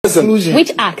listen.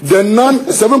 Which act? The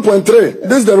 7.3.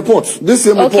 This is the report. This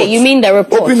same report. Okay, you mean the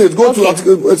report? Open it. Go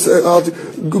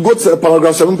to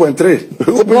paragraph 7.3.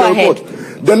 Open the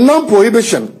report. The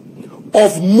non-prohibition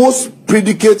of most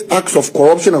predicate acts of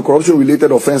corruption and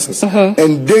corruption-related offences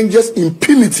endangers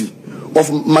impunity of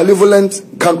malevolent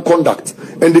conduct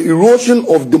and the erosion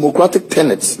of democratic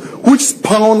tenets, which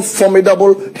pound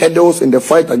formidable hurdles in the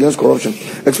fight against corruption,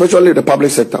 especially in the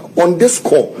public sector. On this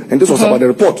score, and this was about the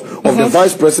report of the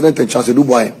Vice President and Chancellor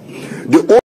Dubois.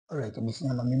 All right, I'm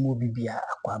saying I'm going to be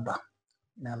Aquaba.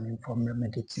 Now I'm from the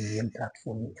Mediterranean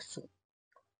platform. So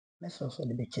let's also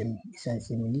the Bechem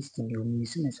is a minister, the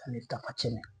Minister and the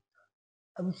Tafachem.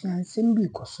 I was saying, same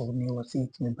because of me was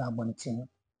it me Babontin.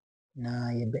 Now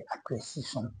you be addressing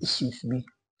some issues be.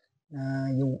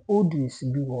 You audios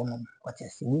be one what I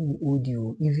say when you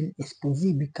audio even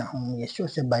EXPOSÉ become you sure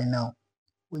say by now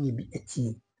when you be a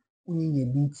tea when you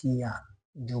be tea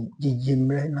the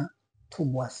jemrena to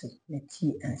boise na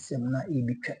tea and semna e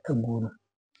be twa aguru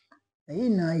na ye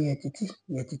na yetiti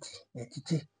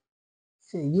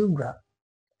say you bra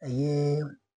aye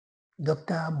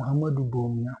Dr. Muhammadu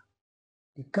Bomia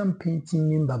the campaign team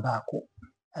member bako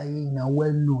aye na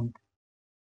well known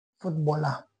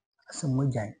footballer Asamoah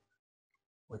Gyan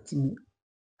Watimi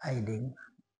Aiden,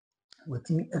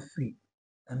 Watimi Free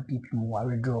NPP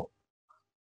withdraw.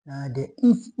 Now the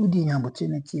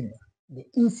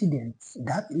incidents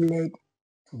that led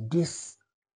to this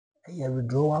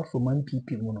withdrawal from NPP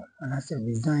and I said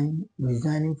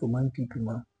resigning from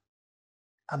NPP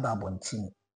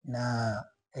Ababontin. Now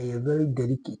a very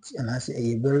delicate and I say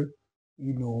a very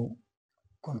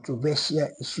controversial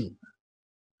issue.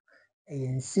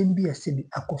 A simbi a sebi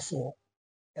akoso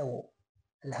ewo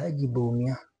Alhaji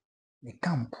Bomia the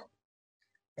camp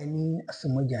any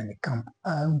Asamoah Gyan the camp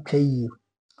pay you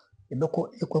the bako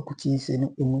equakutin se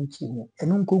no emunchi mu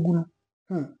enu nkogu no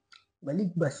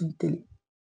Malik Basintale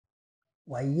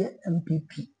waye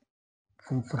MPP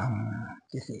from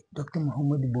say Dr.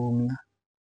 Muhammadu Bomia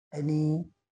any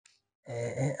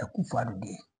akufado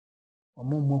de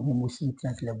omo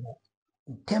level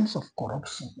in terms of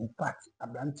corruption. In fact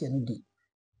abranti no de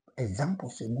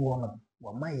examples go on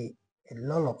wamaye a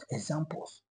lot of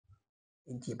examples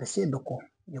in the episode doko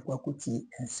yakwakuti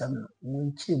and some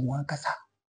munchi mwankasa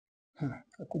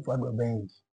akufado ben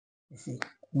you see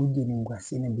mudi ni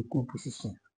ngwase na be cool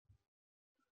position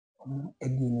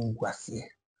edi ni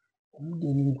ngwase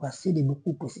mudi ni ngwase de be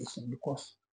cool position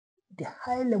because the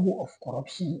high level of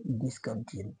corruption in this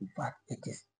country, in fact it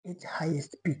is its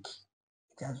highest peak.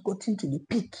 It has gotten to the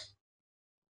peak.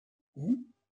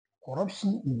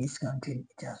 Corruption in this country,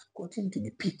 it has gotten to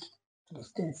the peak. To the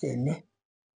extent say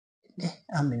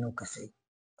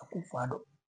Akufado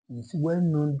is well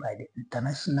known by the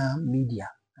international media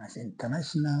as an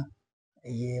international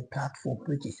platform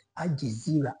which is Al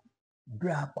Jazeera.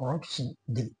 Bra corruption,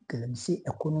 the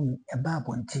economy above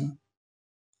one thing.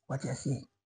 What I say,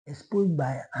 exposed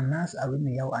by Anas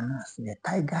Arumiyaw Anas, the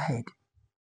tiger head,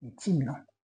 the team no.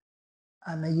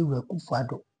 Ana yiwe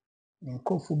Akufado, the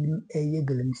Nkofubin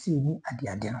Galamsi ni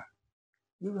Adiadeno.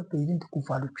 You represent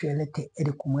Akufado Trelete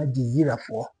Edekuma Jazeera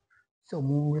for. So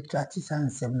moon retracted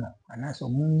and seven, and as a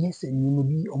moon yes, and you will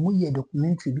be a more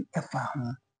documentary be a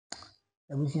farm.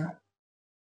 Everything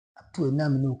up to a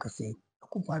Naminuka say,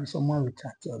 Akufado someone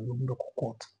retracted a room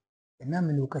court. A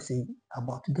Naminuka say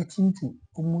about getting to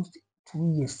almost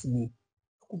 2 years me,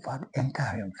 Akufado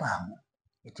encouraging farm.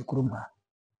 Etukuruma.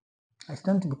 I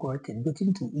stand to be corrected,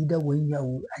 getting to either way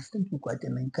you I stand to be corrected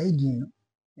and kaidin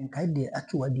and kaid the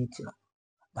actual detail.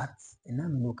 But a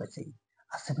Naminuka say,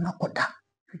 as a Nakota.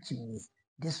 Which means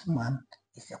this man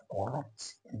is a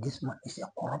corrupt, and this man is a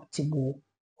corruptible,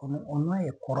 or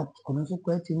a corrupt, or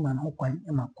man who can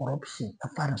corruption, a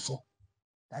fanso.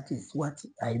 That is what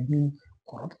I mean,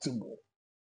 corruptible.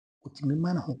 Which mean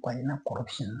man who can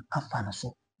corruption, a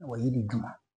fanso, or yidi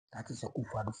duma. That is a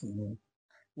kufado for you.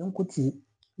 You could say,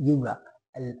 Yura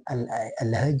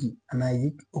Alhaji, and I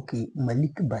said, okay,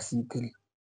 Malik Basintale.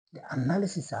 The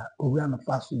analysis are around the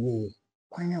fast way.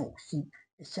 Quanya see,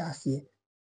 a chassis.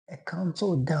 A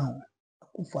council down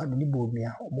Akufado ni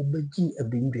Bomia or Mobeji a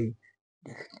bindre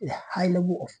the high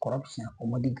level of corruption or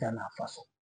Modigana Faso.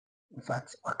 In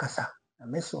fact, Wakasa, a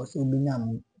mess was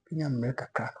Binyam America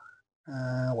crack,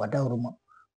 Wadauruma,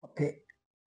 Ope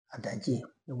Adaji,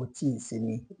 the Wati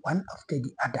Semi, one after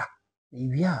the other.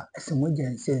 We are as a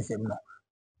Mojan says them no.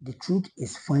 The truth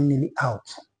is finally out.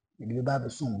 The Bible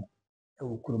Sum,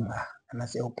 Ukuruma, and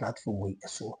as a platform way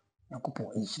so. I'll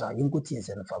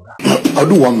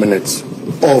do 1 minute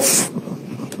of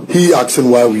he asking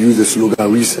why we use the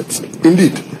slogan reset.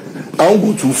 Indeed, I won't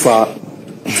go too far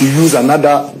to use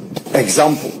another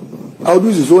example I'll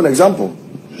use his own example.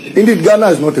 Indeed, Ghana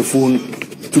is not a phone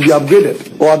to be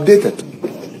upgraded or updated.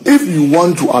 If you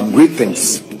want to upgrade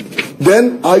things,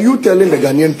 then are you telling the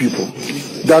Ghanaian people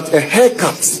that a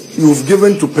haircut you've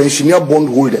given to pensioner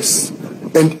bondholders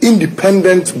and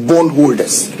independent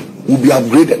bondholders will be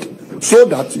upgraded so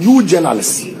that you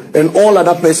journalists and all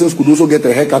other persons could also get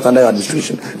a haircut under your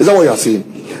administration? Is that what you are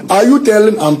saying? Are you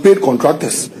telling unpaid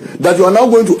contractors that you are now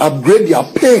going to upgrade their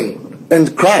pain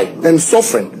and cry and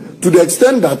suffering to the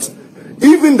extent that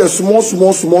even the small,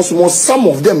 some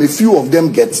of them, a few of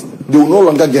them get, they will no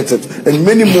longer get it, and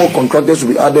many more contractors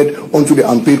will be added onto the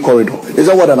unpaid corridor? Is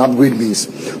that what an upgrade means?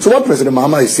 So what President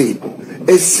Mahama is saying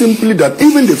is simply that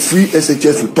even the free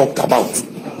SHS we talked about,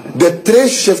 the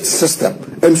trade-shift system,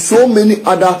 and so many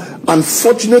other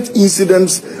unfortunate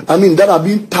incidents, that are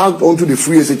being tagged onto the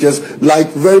free SHS, like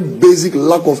very basic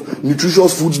lack of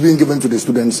nutritious foods being given to the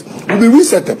students, will be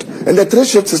resetted, and the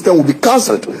trade-shift system will be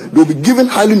cancelled. They will be given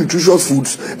highly nutritious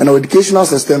foods, and our educational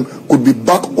system could be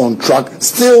back on track,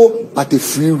 still at a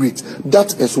free rate.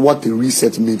 That is what the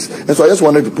reset means. And so I just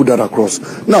wanted to put that across.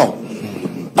 Now,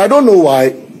 I don't know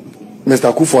why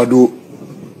Mr.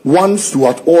 Akufo-Addo wants to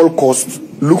at all costs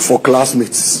look for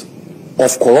classmates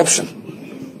of corruption,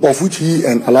 of which he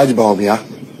and Alhaji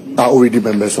Bawumia are already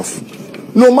members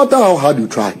of. No matter how hard you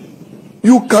try,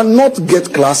 you cannot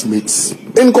get classmates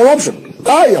in corruption.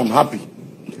 I am happy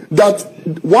that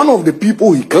one of the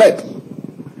people he cleared,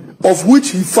 of which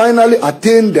he finally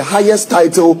attained the highest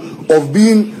title of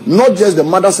being not just the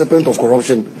mother serpent of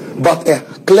corruption, but a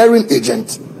clearing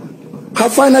agent,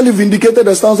 have finally vindicated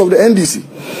the stance of the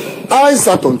NDC. I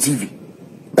sat on TV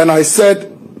and I said,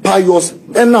 Pius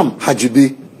Enam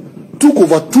Hajibe took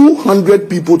over 200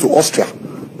 people to Austria.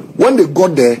 When they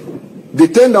got there,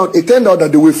 it turned out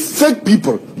that they were fake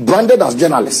people branded as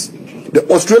journalists. The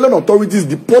Australian authorities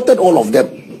deported all of them.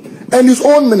 And his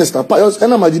own minister, Pius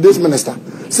Enam Hajibe's minister,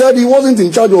 said he wasn't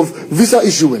in charge of visa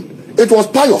issuing. It was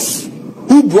Pius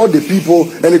who brought the people,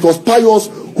 and it was Pius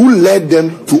who led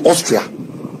them to Austria.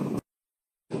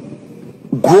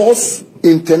 Gross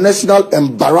international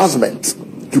embarrassment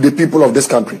to the people of this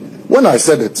country. When I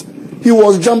said it, he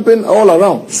was jumping all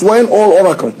around, swearing all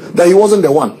oracle that he wasn't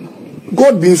the one.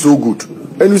 God being so good.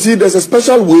 And you see, there's a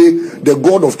special way the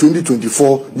God of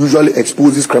 2024 usually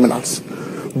exposes criminals.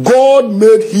 God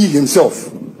made he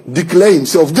himself declare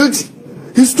himself guilty.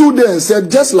 He stood there and said,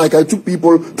 just like I took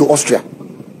people to Austria,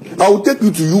 I will take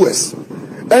you to US.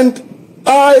 And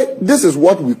this is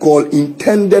what we call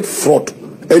intended fraud.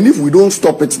 And if we don't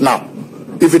stop it now,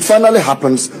 if it finally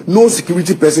happens, no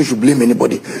security person should blame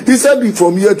anybody. He said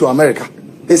from here to America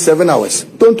is 7 hours.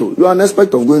 Tonto, you are an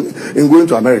expert of going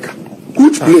to America.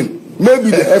 Which plane?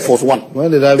 Maybe the Air Force One.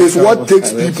 Is what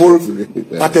takes people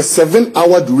at a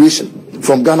 7-hour duration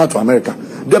from Ghana to America.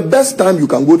 The best time you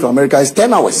can go to America is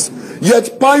 10 hours.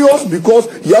 Yet Pius, because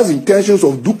he has intentions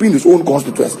of duping his own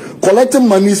constituents, collecting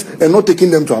monies and not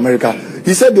taking them to America,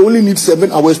 he said they only need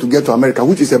 7 hours to get to America,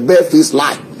 which is a barefaced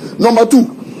lie. Number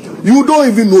two, you don't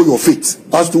even know your fate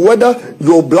as to whether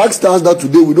your Black Stars that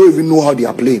today we don't even know how they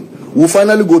are playing will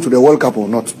finally go to the World Cup or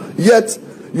not. Yet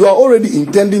you are already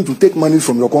intending to take money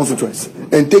from your constituents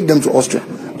and take them to Austria.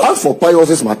 As for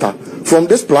Pius's matter, from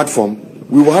this platform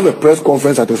we will have a press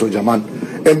conference at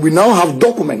Osojaman, and we now have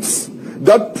documents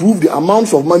that prove the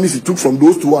amounts of money he took from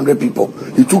those 200 people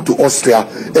he took to Austria.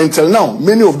 Until now,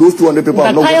 many of those 200 people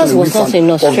have not gotten a refund. But Pius was not in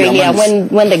Australia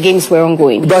when the games were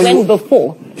ongoing. When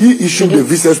before? He issued the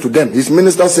visas to them. His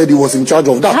minister said he was in charge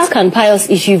of that. How can Pius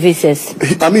issue visas?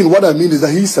 What I mean is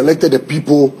that he selected the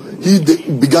people, he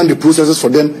began the processes for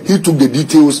them, he took the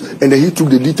details, and then he took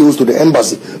the details to the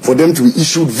embassy for them to be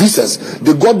issued visas.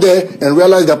 They got there and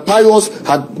realized that Pius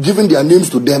had given their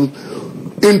names to them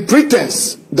in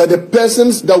pretense that the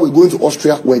persons that were going to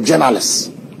Austria were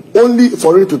journalists, only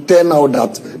for it to turn out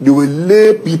that they were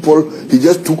lay people he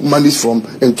just took monies from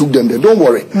and took them there. Don't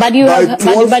worry. But you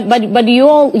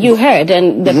heard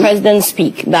and the president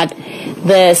speak that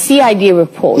the CID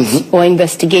report or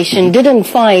investigation didn't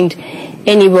find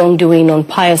any wrongdoing on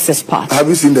Pius's part. Have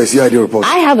you seen the CID report?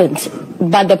 I haven't,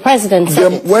 but the president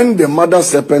said it. When the mother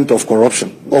serpent of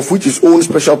corruption, of which his own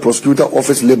special prosecutor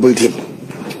office labeled him,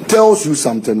 tells you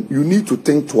something, you need to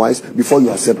think twice before you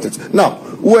accept it. Now,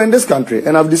 we're in this country,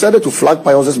 and I've decided to flag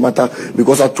Pius's matter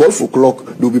because at 12 o'clock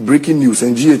there will be breaking news,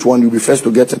 and GH1 you'll be first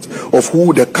to get it, of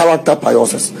who the character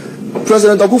Pius is.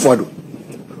 President Akufo-Addo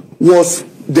was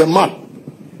the man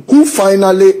who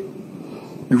finally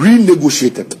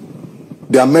renegotiated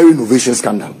the Ameri Innovation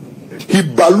scandal. He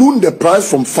ballooned the price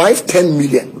from 510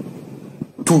 million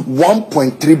to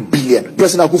 1.3 billion.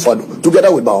 President Akufo-Addo,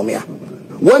 together with Bawumia.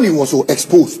 When he was so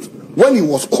exposed, when he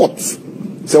was caught,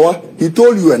 So what? He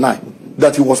told you and I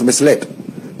that he was misled.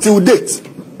 Till date,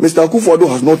 Mr. Akufo-Addo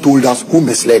has not told us who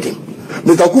misled him.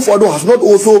 Mr. Akufo-Addo has not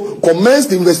also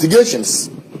commenced investigations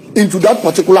into that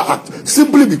particular act,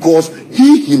 simply because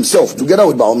he himself, together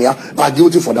with Bawumia, are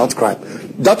guilty for that crime.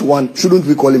 That one, shouldn't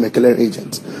we call him a clearing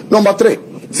agent? Number 3,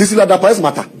 Cecilia Dapa's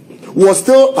matter was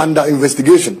still under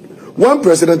investigation when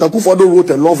President Akufo-Addo wrote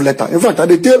a love letter. In fact, at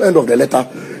the tail end of the letter,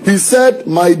 he said,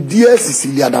 "My dear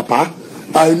Cecilia Dapa,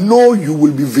 I know you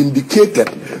will be vindicated.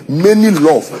 Many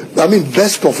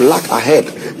best of luck ahead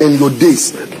in your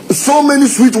days." So many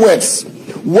sweet words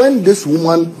when this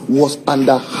woman was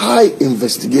under high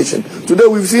investigation. Today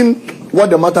we've seen what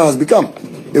the matter has become.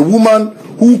 A woman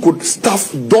who could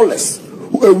stuff dollars.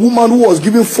 A woman who was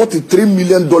given $43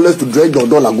 million to dredge the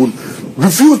Odo Lagoon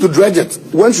refused to dredge it.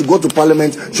 When she got to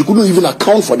parliament, she couldn't even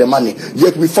account for the money.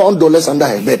 Yet we found dollars under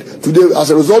her bed. Today, as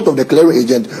a result of the clearing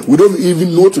agent, we don't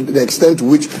even know to the extent to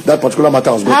which that particular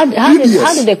matter was going. How did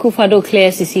the Akufo-Addo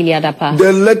clear Cecilia Dapa?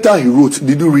 The letter he wrote,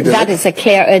 did you read it? That is a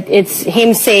clear, it's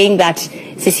him saying that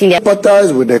Cecilia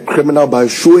sympathized with the criminal by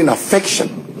showing affection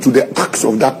to the acts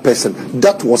of that person.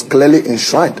 That was clearly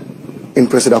enshrined in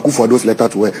President Akufo-Addo's letter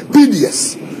to her.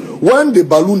 PDS. When they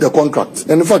ballooned the contract,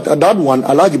 and in fact, at that one,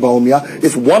 Alhaji Bawumia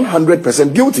is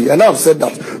 100% guilty. And I've said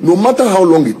that no matter how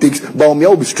long it takes, Bawumia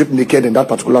will be stripped naked in that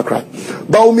particular crime.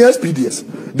 Bawumia's PDS,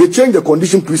 they changed the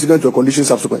condition precedent to a condition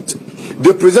subsequent.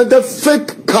 They presented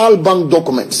fake Carl Bank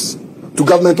documents to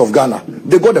government of Ghana.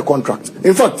 They got the contract.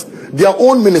 In fact, their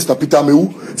own minister, Peter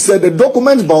Mewu, said the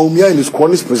documents Bawumia and his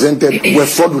cronies presented were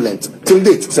fraudulent. Till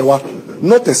date,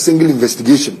 not a single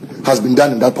investigation has been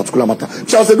done in that particular matter.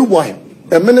 Charles Edubwahim,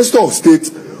 a minister of state,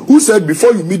 who said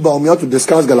before you meet Bawumia to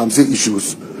discuss Galamsey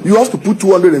issues, you have to put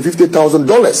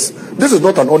 $250,000. This is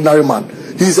not an ordinary man.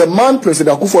 He is a man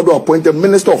President Akufo-Addo appointed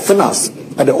Minister of Finance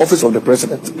at the office of the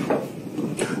President.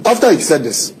 After he said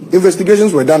this,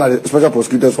 investigations were done at the Special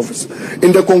Prosecutor's Office.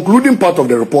 In the concluding part of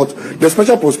the report, the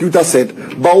Special Prosecutor said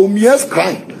Bawumia's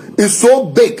crime is so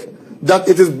big that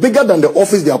it is bigger than the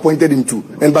office they appointed him to.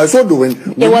 And by so doing,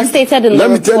 it was stated in the report.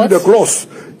 Let me tell you the clause.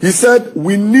 He said,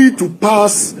 we need to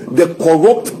pass the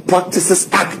Corrupt Practices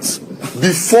Act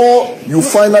before you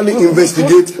finally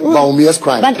investigate Bawumia's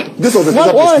crime. But this was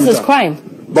what was his crime?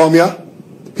 Bawumia,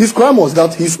 his crime was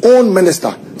that his own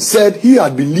minister said he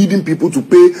had been leading people to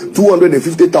pay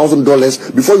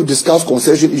 $250,000 before you discuss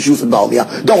concession issues with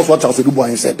Bawumia. That was what Charles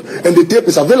Edubwahim said. And the tape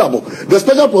is available. The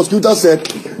Special Prosecutor said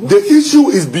the issue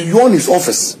is beyond his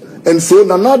office. And so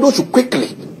Nanado should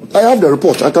quickly, I have the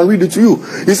report, I can read it to you.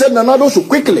 He said Nanado should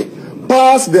quickly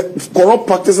pass the Corrupt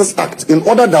Practices Act in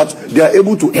order that they are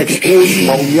able to expose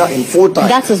Bawumia in full time.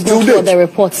 That is not what the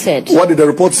report said. What did the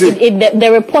report say?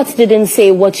 The report didn't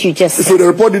say what you just said. So the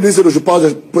report didn't say they should pass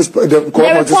the Corrupt Practices Act.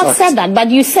 The report said that, but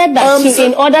you said that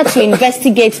in order to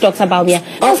investigate Dr.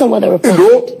 Bawumia. That's not what the report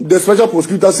said. The Special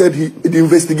Prosecutor said the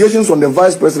investigations on the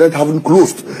Vice President haven't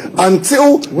closed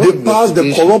until they pass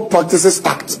the Corrupt Practices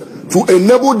Act to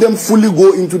enable them fully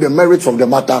go into the merits of the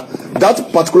matter. That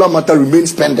particular matter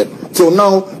remains pending. So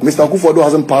now, Mr. Akufo-Addo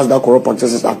hasn't passed that Corrupt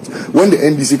Practices Act. When the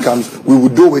NDC comes, we will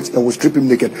do it and we'll strip him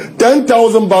naked.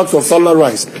 10,000 bags of salad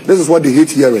rice. This is what they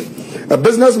hate hearing. A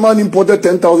businessman imported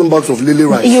 10,000 bags of lily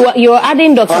rice. You are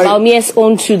adding Dr. Bawumia's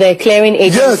own to the clearing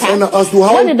agent. Yes, and as to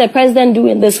how... What did the president do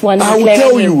in this one? I will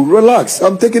tell you. Relax.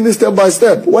 I'm taking this step by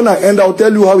step. When I end, I'll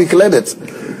tell you how he cleared it.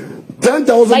 10,000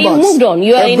 bags. But you moved on.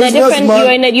 You are in a different.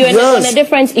 On a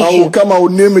different issue. I will come. I will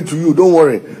name it to you. Don't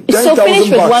worry. So finish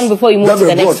with one before you move to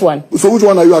the next one. So which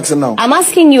one are you asking now? I'm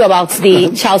asking you about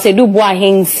the Charles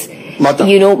Edubwahim's matter.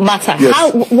 Matter. Yes.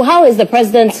 How is the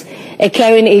president a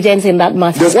clearing agent in that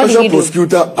matter? The Special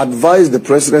Prosecutor advised the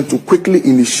president to quickly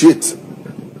initiate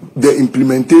the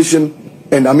implementation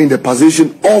and the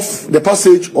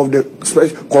passage of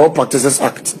the Corrupt Practices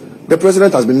Act. The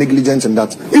president has been negligent in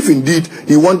that. If indeed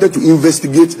he wanted to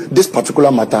investigate this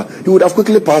particular matter, he would have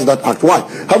quickly passed that act. Why?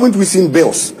 Haven't we seen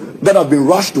bills that have been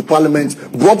rushed to parliament,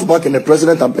 brought back, and the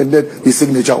president appended his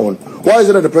signature on? Why is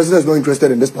it that the president is not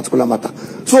interested in this particular matter?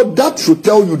 So that should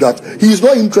tell you that he is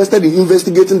not interested in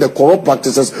investigating the corrupt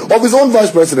practices of his own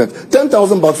vice president.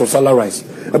 10,000 bags of salad rice.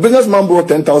 A businessman brought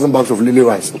 10,000 bags of lily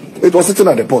rice. It was sitting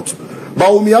at the pot.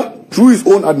 Bawumia, through his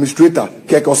own administrator,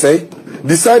 EXPOSÉ,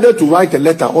 decided to write a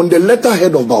letter on the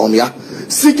letterhead of Bawumia,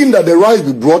 seeking that the rice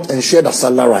be brought and shared as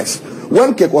salad rice.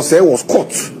 When EXPOSÉ was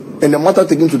caught and the matter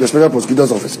taken to the Special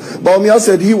Prosecutor's Office, Bawumia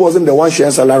said he wasn't the one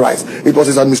sharing salad rice. It was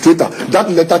his administrator.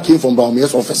 That letter came from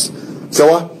Bawumia's office.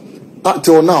 So,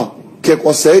 till now,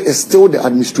 EXPOSÉ is still the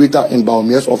administrator in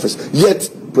Bawumia's office. Yet,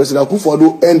 President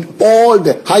Akufo-Addo and all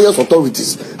the highest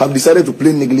authorities have decided to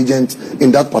play negligent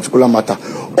in that particular matter.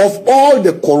 Of all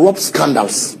the corrupt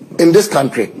scandals in this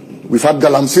country, we've had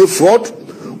Galamsey fraud,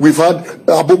 we've had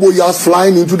Abobo Yas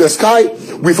flying into the sky,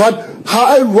 we've had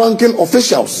high-ranking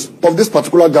officials of this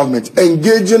particular government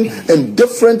engaging in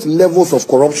different levels of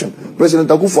corruption. President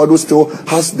Akufo-Addo still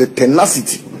has the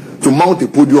tenacity to mount a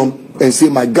podium and say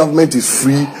my government is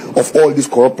free of all these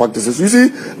corrupt practices. You see,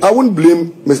 I wouldn't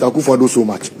blame Mr. Akufo-Addo so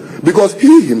much because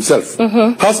he himself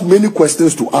has many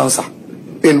questions to answer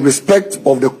in respect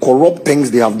of the corrupt things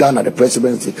they have done at the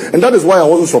presidency. And that is why I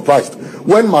wasn't surprised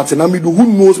when Martin Amidu,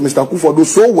 who knows Mr. Akufo-Addo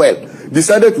so well,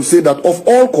 decided to say that of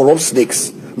all corrupt snakes,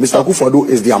 Mr. Akufo-Addo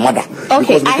is their mother.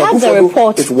 Okay, I have the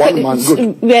report. It's one man.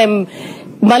 Good.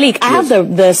 Malik, I have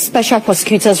the special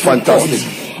prosecutor's report.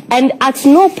 And at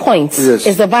no point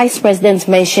is the vice president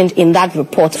mentioned in that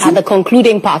report at the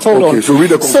concluding part. Hold on. So read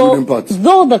the concluding part.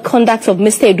 Though the conduct of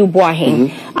Mr. Edu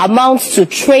Boahen amounts to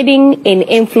trading in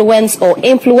influence or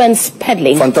influence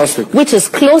peddling, which is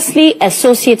closely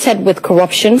associated with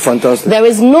corruption, there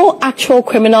is no actual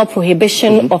criminal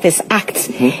prohibition of his acts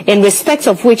in respect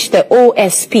of which the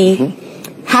OSP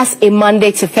has a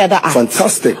mandate to further act.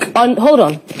 Hold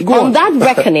on. On that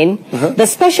reckoning, the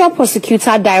special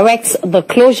prosecutor directs the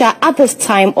closure at this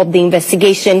time of the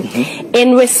investigation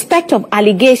in respect of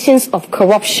allegations of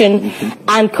corruption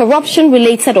and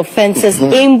corruption-related offences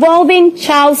involving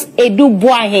Charles Edu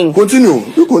Boahen,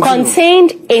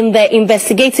 contained in the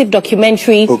investigative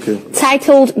documentary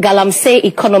titled Galamsey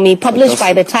Economy, published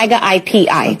by the Tiger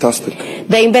IPI.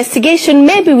 The investigation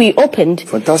may be reopened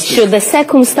should the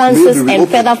circumstances and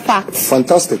further facts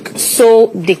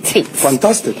so dictate.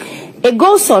 It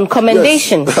goes on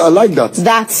commendation. I like that.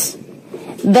 That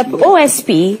the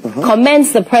OSP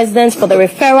commends the president for the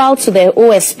referral to the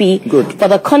OSP for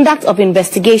the conduct of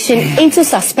investigation into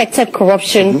suspected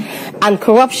corruption and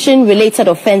corruption-related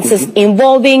offences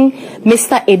involving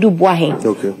Mr. Edu Boahen.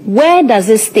 Where does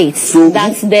it state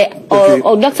that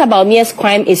Dr. Bawumia's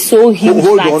crime is so huge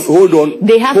that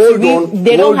they have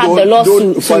they don't have the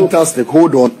lawsuit? Fantastic.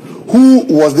 Hold on. Who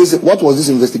was this? What was this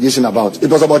investigation about? It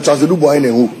was about Charles Edu Boahen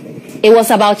and who? It was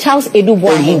about Charles Edu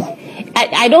Boahen.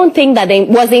 I don't think that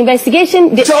was the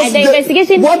investigation.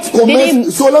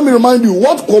 So let me remind you,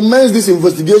 what commenced this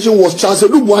investigation was Charles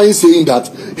Edu Boahen saying that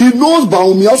he knows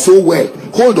Bawumia so well.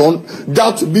 Hold on,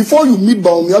 that before you meet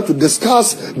Bawumia to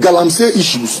discuss Galamsey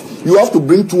issues, you have to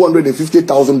bring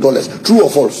 $250,000. True or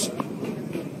false?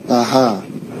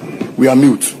 We are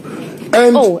mute.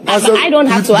 And I don't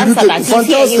have to answer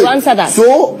that. You answer that.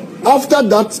 So after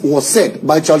that was said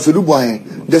by Charles Edu Boahen,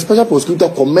 the special prosecutor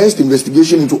commenced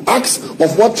investigation into acts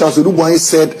of what Charles Edu Boahen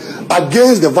said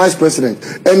against the vice president.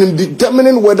 And in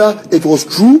determining whether it was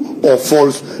true or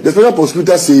false, the special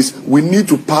prosecutor says we need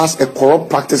to pass a Corrupt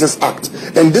Practices Act.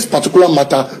 And this particular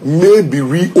matter may be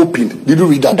reopened. Did you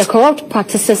read that? The Corrupt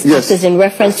Practices Act is in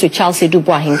reference to Charles Edu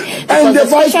Boahen. And the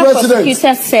vice president. The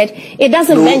prosecutor said it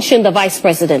doesn't mention the vice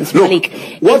president. Malik.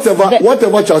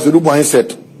 Whatever Charles Edu Boahen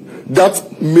said,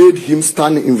 that made him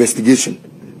stand in investigation.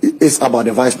 It's about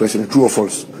the vice president, true or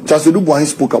false? Charles Edu Boahen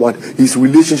spoke about his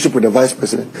relationship with the vice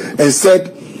president and said,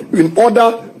 in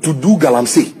order to do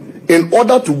Galamsey, in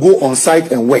order to go on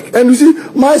site and work. And you see,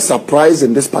 my surprise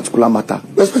in this particular matter,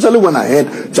 especially when I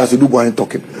heard Charles Edu Boahen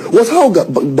talking, was how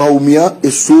Bawumia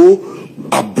is so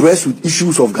abreast with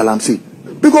issues of Galamsey.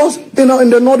 Because in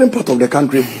the northern part of the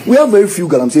country, we have very few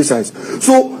Galamsey sites.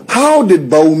 So how did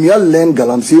Bawumia learn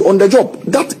Galamsey on the job?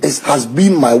 That has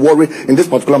been my worry in this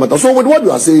particular matter. So with what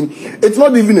you are saying, it's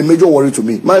not even a major worry to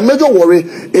me. My major worry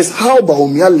is how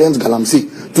Bawumia learns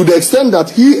Galamsey, to the extent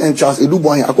that he and Charles Edu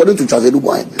Boahen, according to Charles Edu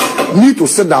Boahen, need to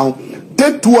sit down,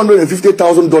 take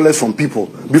 $250,000 from people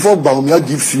before Bawumia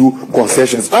gives you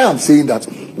concessions. I am saying that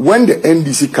when the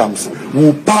NDC comes,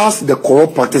 we'll pass the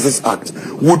Corrupt Practices Act.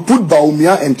 We'll put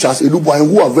Bawumia and Charles Edu Boahen,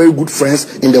 who are very good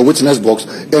friends, in the witness box,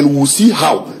 and we'll see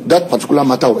how that particular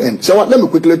matter will end. So let me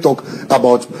quickly talk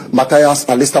about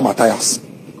Alistair Matthias,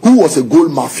 who was a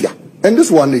gold mafia. And this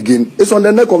one again is on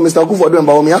the neck of Mr. Akufo-Addo and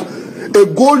Bawumia. A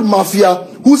gold mafia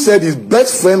who said his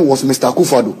best friend was Mr.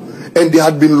 Akufo-Addo. And they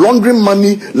had been laundering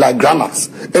money like granates.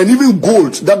 And even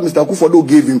gold that Mr. Akufo-Addo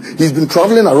gave him, he's been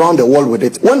traveling around the world with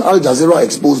it. When Al Jazeera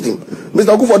exposed him,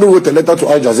 Mr. Akufo-Addo wrote a letter to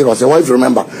Al Jazeera, say, if you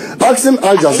remember, asking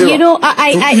Al Jazeera. You know,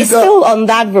 I still on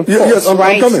that report, yes,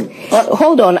 I'm coming.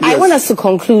 Hold on, I want us to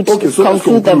conclude,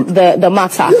 conclude the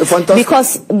matter. Yeah,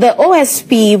 because the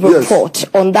OSP report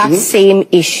on that same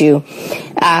issue,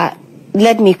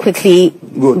 let me quickly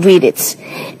read it.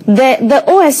 The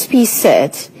OSP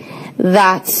said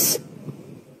that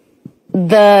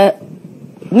the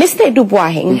Mr. Adu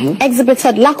Boahing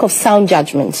exhibited lack of sound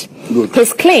judgment.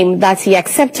 His claim that he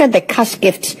accepted the cash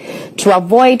gift to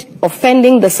avoid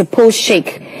offending the supposed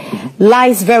sheikh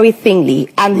lies very thinly,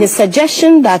 and his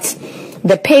suggestion that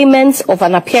the payment of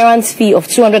an appearance fee of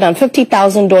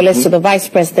 $250,000 to the vice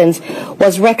president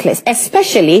was reckless,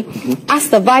 especially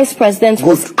as the vice president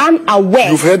was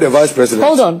unaware. You've heard the vice president.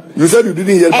 Hold on. You said you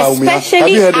didn't hear Baumia. Have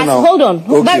you heard it now? Hold on.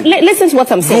 Okay. But listen to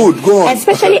what I'm saying. Good, go on.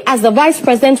 Especially as the vice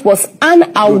president was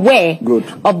unaware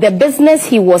of the business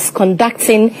he was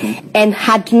conducting and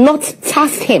had not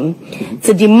tasked him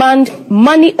to demand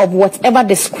money of whatever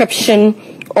description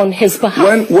on his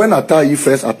behalf. When Atai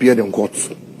first appeared in court,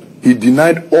 he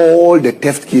denied all the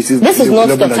theft cases. This is not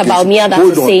Dr. Baumia that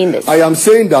is saying this. I am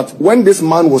saying that when this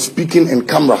man was speaking in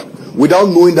camera without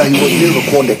knowing that he was being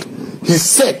recorded, he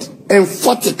said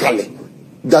emphatically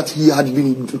that he had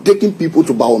been taking people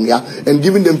to Baumia and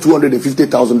giving them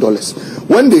 $250,000.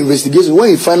 When the investigation, when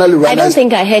he finally realized, I don't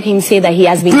think I heard him say that he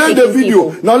has been play taking the video.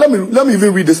 People. Now let me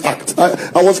even read this act.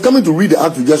 I was coming to read the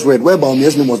act you just read, where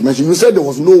Baumia's name was mentioned. You said there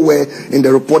was nowhere in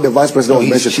the report the vice president was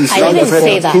mentioned. I didn't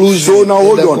say that. So now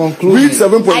hold on. Read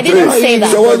 7.3. I didn't say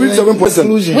that. So read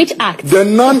 7.3. Which act? The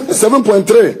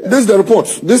 7.3. This is the report.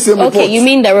 This same report. Okay, you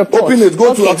mean the report? Open it.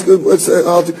 Go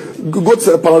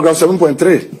to paragraph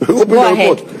 7.3. Open the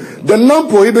report. The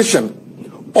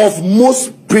non-prohibition of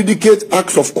most predicate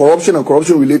acts of corruption and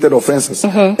corruption-related offences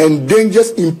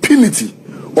endangers impunity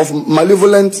of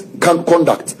malevolent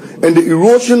conduct and the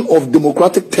erosion of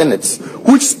democratic tenets,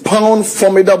 which spawn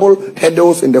formidable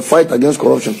hurdles in the fight against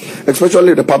corruption,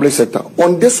 especially the public sector.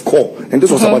 On this score, and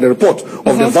this was about the report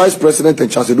of the Vice President and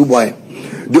Charles Adu Boahing,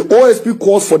 the OSP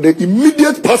calls for the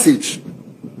immediate passage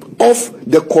of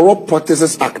the Corrupt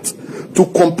Practices Act to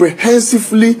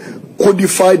comprehensively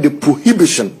codify the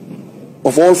prohibition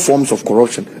of all forms of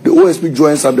corruption. The OSP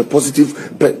joins up the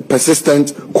positive,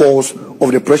 persistent calls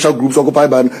of the pressure groups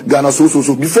occupied by Ghana.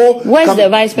 Before, where's the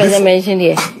vice president mentioned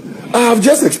here? I have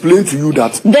just explained to you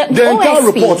that the entire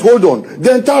OSP report. Hold on,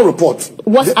 the entire report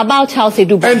was about Charles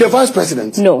Adu Boahing and the vice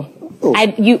president. No.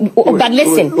 But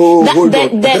listen,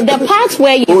 the part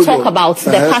where you talk about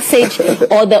the passage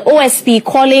or the OSP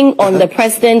calling on the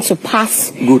president to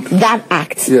pass that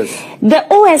act, the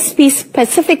OSP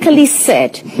specifically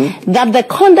said that the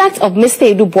conduct of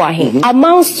Mr. Adu Boahing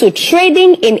amounts to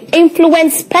trading in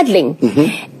influence peddling.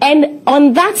 And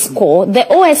on that score, the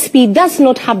OSP does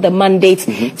not have the mandate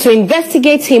to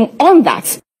investigate him on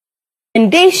that. The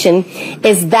recommendation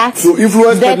is that... So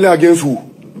influence peddling against who?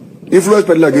 Influence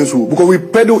peddling against who? Because we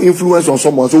peddle influence on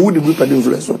someone. So who did we peddle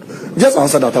influence on? Just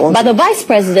answer that. But the vice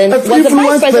president was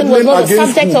not the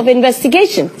subject of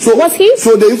investigation. So was he?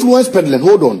 So the influence peddling.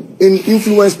 Hold on. In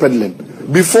influence peddling,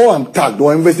 before I'm tagged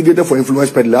or investigated for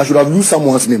influence peddling, I should have used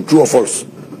someone's name, true or false.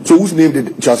 So whose name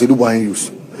did Charles Adu Boahing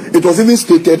use? It was even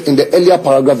stated in the earlier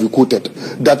paragraph you quoted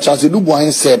that Charles Adu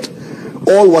Boahing said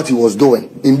all what he was doing.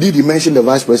 Indeed, he mentioned the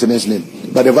vice president's name,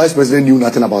 but the vice president knew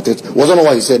nothing about it. Wasn't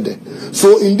what he said there.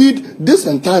 So indeed, this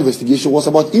entire investigation was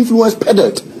about influence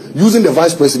peddled using the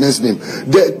vice president's name.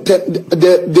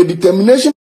 The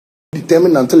determination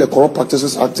determined until a Corrupt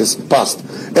Practices Act is passed,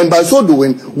 and by so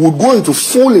doing, would go into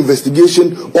full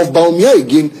investigation of Baumia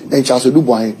again and Charles Adu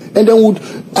Boahing, and then would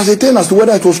ascertain as to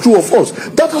whether it was true or false.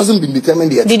 That hasn't been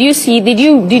determined yet. Did you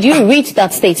read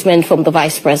that statement from the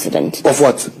vice president? Of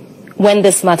what? When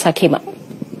this matter came up.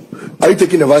 Are you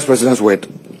taking the vice president's word?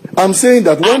 I'm saying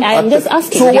that when... I'm just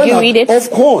asking, so did you read it?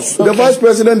 Of course. Okay. The vice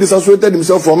president disassociated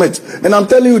himself from it. And I'm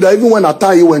telling you that even when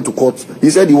Atai went to court, he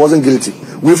said he wasn't guilty.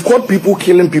 We've caught people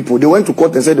killing people. They went to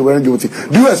court and said they weren't guilty.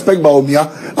 Do you expect Baumia,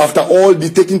 after all the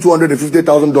taking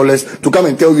 $250,000, to come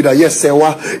and tell you that, yes,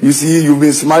 Sewa, you see, you've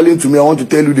been smiling to me, I want to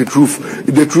tell you the truth.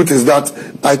 The truth is that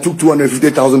I took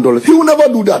 $250,000. He will never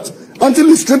do that until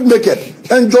he's stripped naked.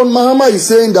 And John Mahama is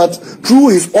saying that through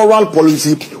his oral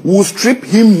policy will strip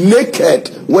him naked,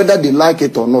 whether they like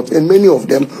it or not. And many of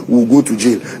them will go to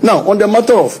jail. Now, on the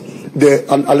matter of the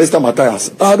Alistair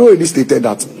Matthias, I had already stated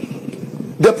that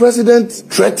the president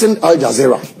threatened Al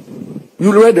Jazeera.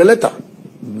 You read the letter.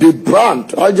 The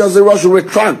brand, Al Jazeera should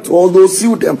retract, although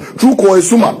sue them through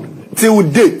Koesuma. Till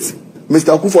date,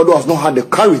 Mr. Akufo-Addo has not had the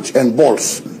courage and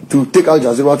balls to take Al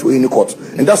Jazeera to any court.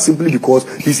 And that's simply because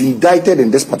he's indicted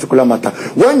in this particular matter.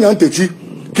 When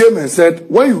Nyantechi came and said,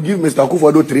 when you give Mr.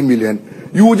 Akufo-Addo 3 million,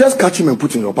 you will just catch him and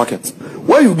put in your pocket.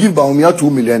 When you give Baumia 2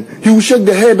 million, he will shake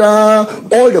the head,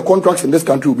 all the contracts in this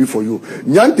country will be for you.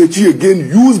 Nyantechi again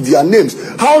used their names.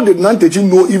 How did Nyantechi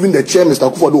know even the chair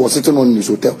Mr. Akufo-Addo was sitting on in his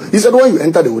hotel? He said, when you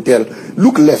enter the hotel,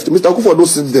 look left. Mr. Akufo-Addo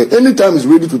sits there. Anytime he's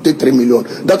ready to take 3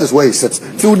 million, that is where he sits.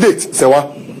 Till date,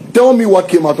 Sewa, tell me what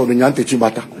came out of the Nyantechi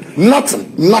matter.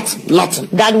 Nothing.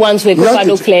 That one's where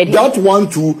Akufo-Addo cleared him. That one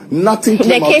too, nothing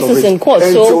came out of it. The case is in court.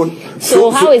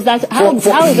 So how is that? How is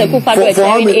Akufo-Addo a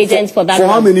clearing agent for that? For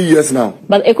how many years now?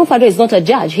 But Akufo-Addo is not a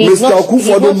judge. Mr.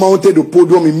 Akufo-Addo mounted the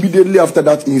podium immediately after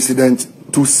that incident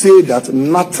to say that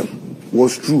nothing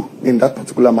was true in that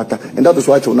particular matter, and that is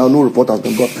why till now no report has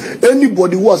been got.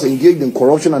 Anybody who has engaged in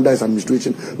corruption under his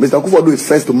administration, Mr. Akufo-Addo is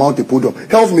first to mount a podium.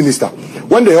 Health minister,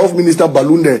 when the health minister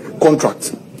ballooned the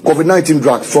contract, COVID-19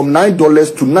 drugs from $9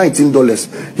 to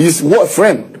 $19, his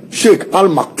friend Sheikh Al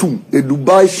Maktoum, a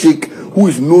Dubai sheikh who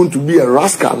is known to be a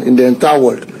rascal in the entire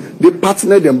world, they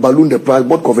partnered and ballooned the price,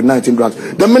 bought COVID-19 drugs.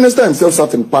 The minister himself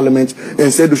sat in parliament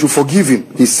and said they should forgive him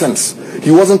his sins. He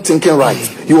wasn't thinking right.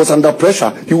 He was under pressure.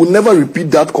 He will never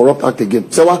repeat that corrupt act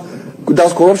again. So,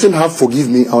 does corruption have forgive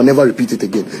me? I'll never repeat it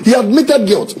again. He admitted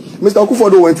guilt. Mr.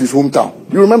 Akufo-Addo went to his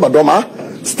hometown. You remember,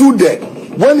 Doma? Stood there.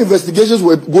 When investigations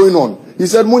were going on, he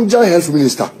said, Munja Health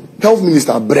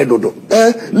Minister Bredodo,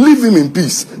 leave him in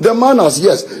peace. The man has,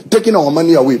 yes, taken our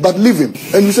money away, but leave him.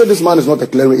 And you said this man is not a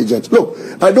clearing agent. Look,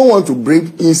 I don't want to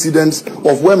bring incidents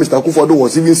of where Mr. Akufo-Addo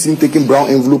was even seen taking brown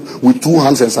envelope with 2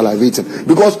 hands and salivating,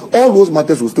 because all those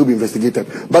matters will still be investigated.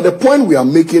 But the point we are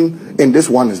making in this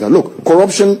one is that, look,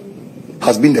 corruption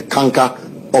has been the canker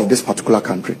of this particular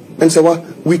country. And so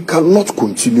we cannot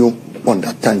continue on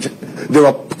that tangent. There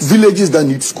are villages that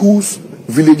need schools,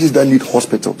 villages that need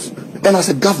hospitals. And as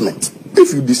a government,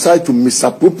 if you decide to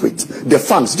misappropriate the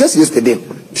funds, just yesterday,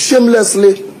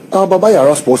 shamelessly, our Baba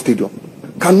Yara Sports Stadium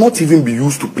cannot even be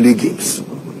used to play games.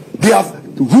 They have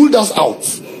ruled us out.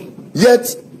 Yet,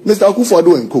 Mr.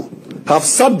 Akufo-Addo and co. have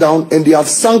sat down and they have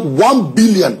sunk $1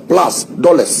 billion+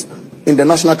 in the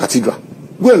National Cathedral.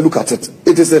 Go and look at it.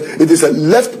 It is a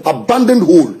left abandoned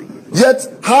hole. Yet,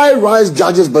 high-rise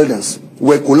judges' buildings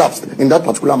were collapsed in that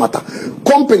particular matter.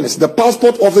 Companies, the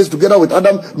passport office together with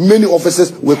other many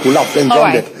offices were collapsed and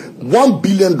grounded. $1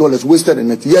 billion wasted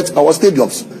in it. Yet our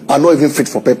stadiums are not even fit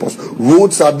for purpose.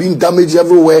 Roads are being damaged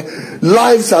everywhere.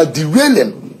 Lives are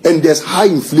derailing. And there's high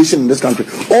inflation in this country.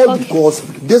 All because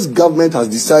this government has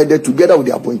decided, together with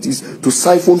the appointees, to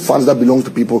siphon funds that belong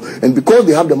to people. And because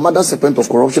they have the mother serpent of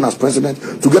corruption as president,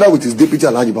 together with his deputy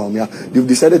Alhaji Bawumia, they've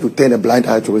decided to turn a blind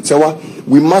eye to it. So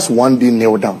we must one day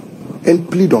kneel down and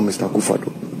plead on Mr.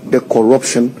 Akufo-Addo. The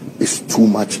corruption is too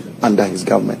much under his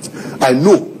government. I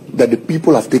know that the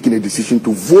people have taken a decision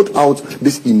to vote out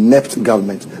this inept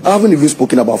government. I haven't even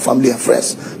spoken about family and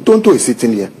friends. Tonto is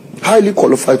sitting here, highly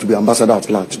qualified to be ambassador at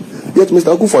large. Yet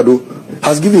Mr. Akufo-Addo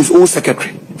has given his own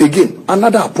secretary, again,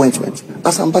 another appointment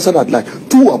as ambassador at large.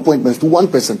 2 appointments to 1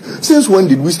 person. Since when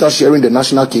did we start sharing the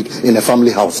national cake in a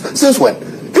family house? Since when?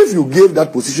 If you gave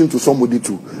that position to somebody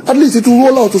too, at least it will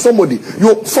roll out to somebody,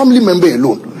 your family member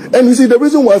alone. And you see, the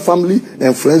reason why family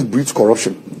and friends breeds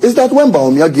corruption is that when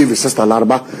Bawumia gave his sister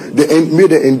Laraba, made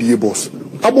the NDA boss,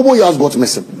 Abobo Yas got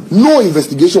missing. No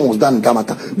investigation was done in that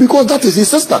matter because that is his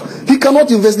sister. He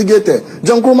cannot investigate her.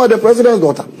 John Nkrumah, the president's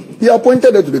daughter, he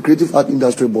appointed her to the Creative Art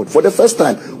Industry Board for the first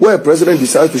time, where a president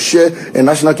decides to share a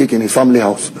national cake in his family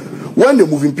house. When the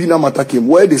moving Pina matter came,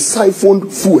 where they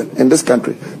siphoned fuel in this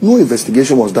country, no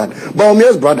investigation was done.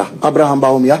 Bawumia's brother, Abraham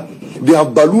Bawumia, they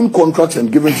have balloon contracts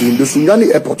and given to him. The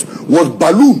Sunyani airport was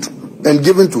ballooned and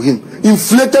given to him.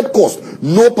 Inflated cost.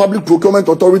 No public procurement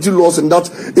authority laws in that.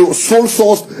 It was sole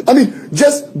sourced. I mean,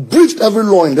 just breached every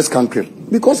law in this country.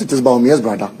 Because it is Bawumia's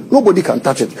brother. Nobody can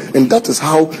touch it. And that is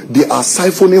how they are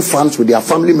siphoning funds with their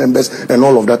family members and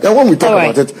all of that. And when we talk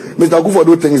about it, Mr.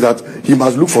 Akufo-Addo thinks that he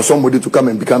must look for somebody to come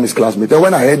and become his classmate. And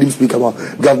when I heard him speak about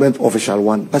government official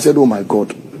one, I said, oh my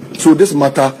God. So this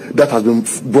matter that has been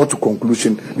brought to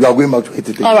conclusion, you are going back to hit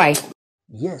it again. All right.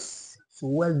 Yes. So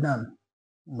well done,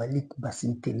 Malik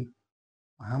Basintale.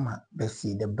 Mahama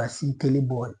Bessie, the Basintale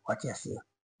boy, what you say?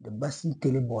 The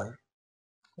Basintale boy,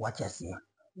 what you say?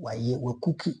 Why we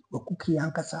cookie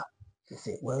ankasa. They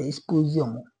say we expose you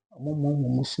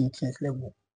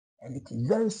level, and it is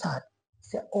very sad.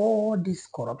 Say all this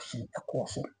corruption, a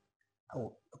course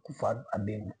of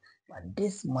but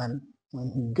this man,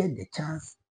 when he get the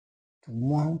chance to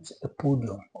mount a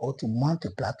podium or to mount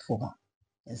a platform,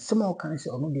 and somehow can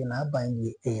say, oh no, they are not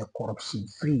buying a corruption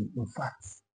free. In fact,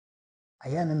 I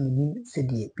am said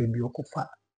the baby okofa,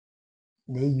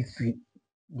 they free,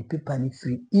 the paper ni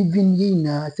free. Even ye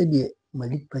na said the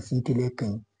Malik Basintale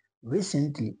can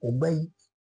recently obey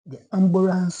the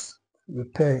ambulance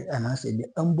repair, and I said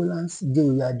the ambulance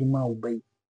deal yadima obey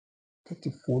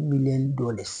 $34 million,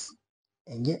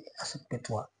 and yet as a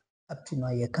petwa up to now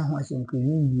you can't watch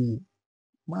including you.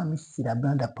 Mammy see a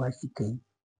brand of plastic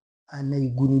and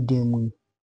a good demu,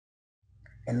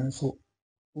 and also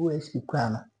OSP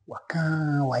crown,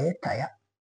 waka, wire tire,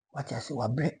 what I say,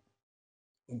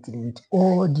 with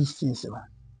all these things,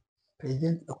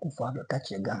 President Akufo-Addo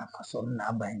catch a Ghana for some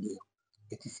Nabandi.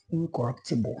 It is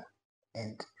incorruptible,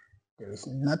 and there is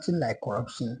nothing like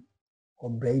corruption or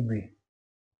bravery.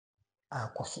 It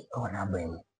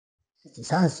is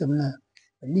handsome now.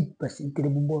 Malik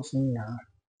Basintale boss now.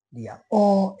 They are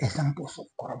all examples of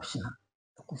corruption.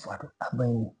 Akufo-Addo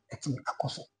Abayi etimi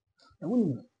akoso. Na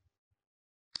woni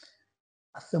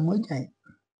Asamoah Gyan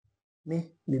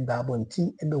me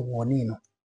babontin ebe woni no.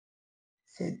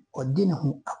 Said odine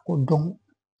ho akodon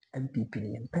NPP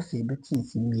ne pese ebeti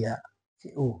nsimia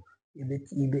say oh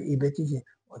ebeti say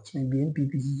ochime bi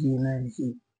NPP ji na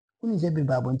say woni say be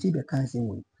babontin be kan say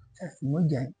we Asamoah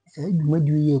Gyan say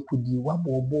dumadu ye kudi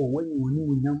wabobo woni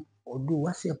wonyam odo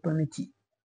wase penalty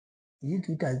in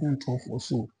 2012 or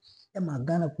so Emma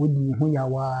Ghana could be who ya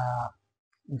wa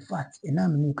in fact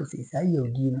enam ni ko say say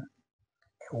odi no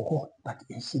but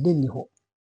she didn't ho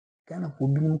Ghana for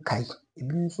being kai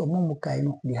being so momo kai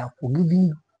no they have forgiven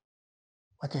you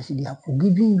what I say they have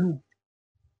forgiven you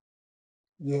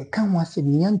ye kan wa se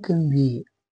nyankan wi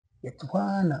ye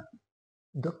twana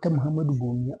Dr. Muhammadu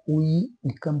Bawumia oyi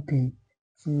the campaign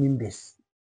team members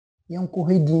yanko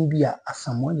hedin bia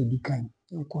Asamoah ne dikan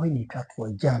yanko he track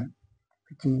for jam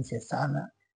which means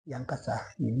sana yankasa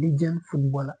the legend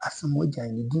footballer Asamoah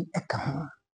Gyan din eka ho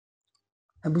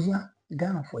abuja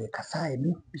Ghana for a kasa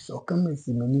ebi so come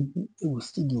si mani e wo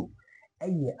studio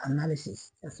eye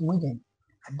analysis Asamoah Gyan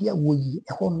ade a wo yi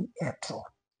e ho etro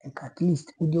at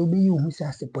least wo de obi yu hu say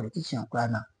as a politician kra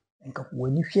na enka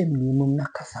woni hwe minimum na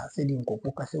kasa se de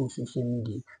nkoko kasa o social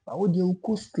media but wo de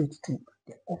go straight to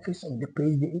the office of the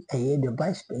president the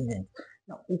vice president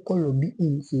na wo call bi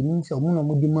in say means omo na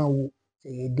mo di ma wo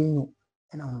say den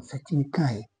na on setting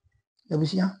kai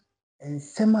abuja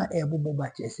ensema e bobo ba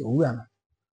chese wura no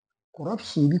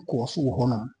corruption bi koso wo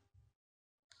honom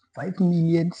 5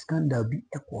 million scandal bi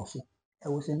e koso e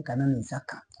wo sen kana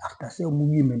nsaka after say omo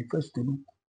wi manifesto no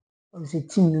o say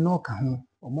team no ka ho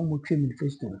omo mo twa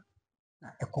manifesto no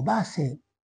na ekoba say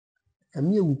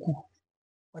sami ewuku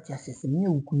what you say sami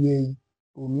ewuku ye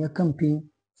o mi campaign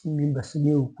team members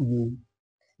sami ewuku ye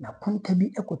na konta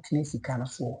bi ekotene sika na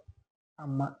so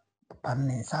ama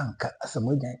panne sanka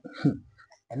Asamoah Gyan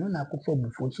eno na akofo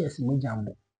bufo che Asamoah Gyan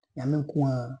bo nyame nko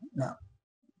na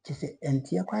chese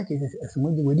entia kwa chese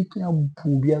Asamoah Gyan wadi tuna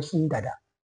bu bia so ndada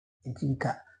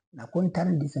entinka na konta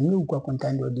ne sami ewuku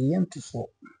konta ne odi yem to so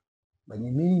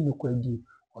banyamini no kwadi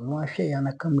ono ahwe ya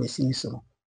na kamera sini so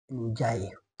no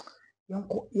jaye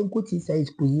yanko ti sai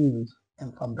exposé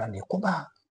enfam brand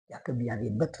ekoba yakabia ne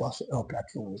betwa so e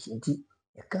platform so nti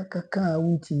yakaka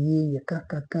wuti ye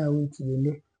yakaka wuti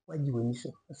le waji woni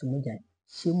so Asamoah Gyan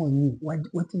shemo ni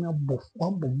wati na bof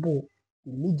wabobo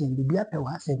legend bi ape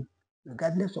wa asem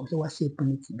regardless of what say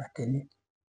penalty batene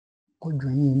ko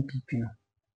join NPP no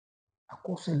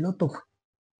cause a lot of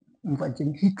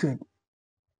hatred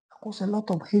cause a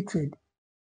lot of hatred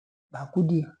ba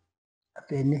kudi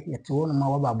afene yete wona ma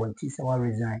wababonti se wa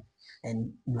resign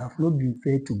and you have not been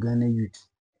fair to Ghana youth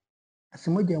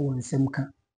Asamoah Gyan won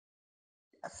semka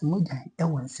Asamoah Gyan e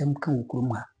won semka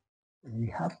wokroma we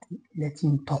have to let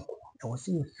him talk I was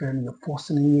a friend you're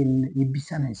forcing you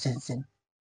bisan and sensing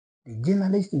the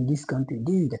journalists in this country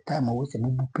this is the time I was a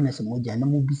mubu Asamoah Gyan na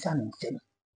mubisan and sen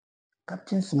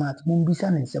Captain Smart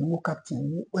mubisan and sen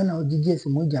captain when I was DJ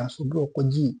Asamoah Gyan so bro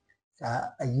koji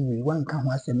sa ayi one kan ho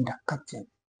asem da captain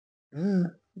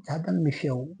Adam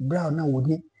Michelle Brown na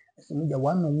wodi Asamoah Gyan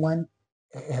one-on-one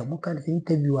muka the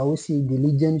interview I was say the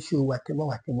legend show whatever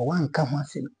one kan ho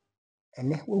asem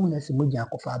ene wo na Asamoah Gyan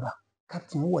akofaba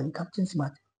captain one Captain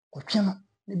Smart ocheno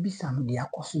na bisa no de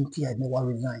akoso ntia na wa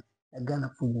resign na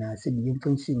Ghana food na say the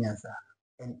influence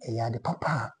and ya the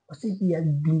papa I say he has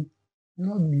been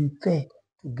not been fair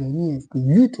to Ghanaians the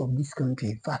youth of this country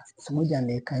in fact Asamoah Gyan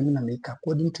na kan na make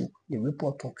according to the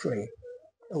report of Troy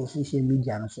on social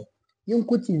media no so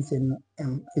yonkoti nsem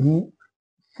emu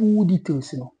full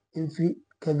details no every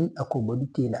Kevin Akobodi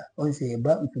Taylor on say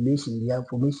about information the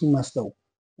information master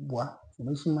boa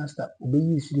information master obe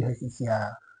use the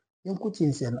hasisia yonkoti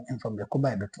nsem from the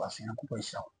koba beto aso yankopo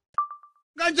shaw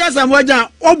Ganja Asamoah Gyan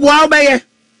oboa obeye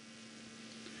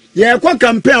ye kwa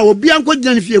campaign obi anko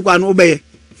gyan fie kwa no obeye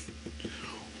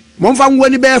momfa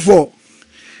ngwani be for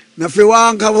na fe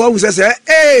wa nka wa wuse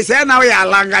se na we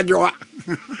alanga joa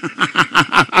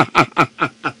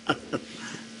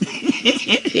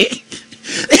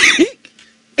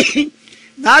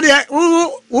na de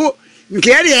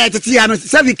nkere ya tete ya no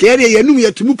se kere ya num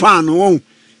ya tumu pan no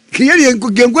kere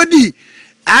ngodi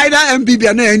either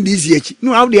NPP na NDC echi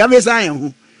no how dey have say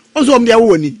ho oso om dey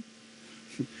wo ni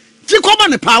ti koma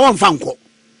ne pa won fa nko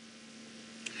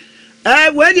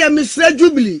When you Mr.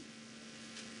 Jubilee.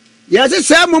 Yes,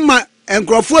 it's a mama and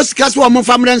Crawford's Castle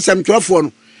family and some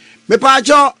trophone. Me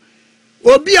pacho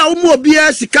obi a umu obi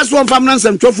a Castle family and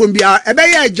some trophone be a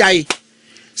ebeye jai.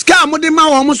 Scam with the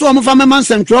man almost one family man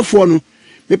some trophone.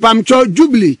 Me pamcho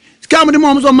Jubilee. Scam with the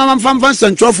moms of Mamma Fan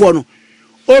some trophone.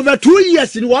 Over 2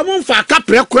 years in one for a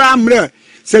capre cram.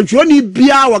 Century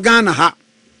Bia Wagana ha.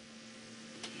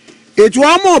 It's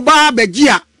one more bar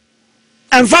begia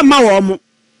and fama womo.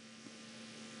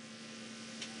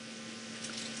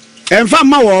 And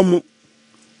fama womo.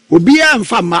 Ubia and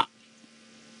fama.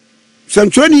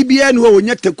 Century Bia no one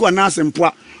yet to go and ask and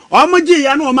poor. Omoji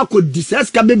and Oma could discuss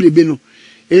Cabby Bino.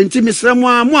 And Timmy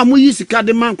Sramwa, more use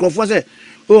Cadaman Crawford.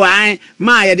 Oh, I,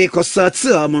 my, they cost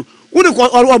sermon. Would have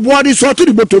got all body so to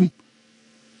the bottom.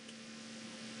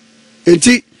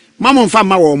 Enti mama mfa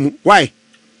ma wo mu why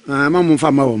mama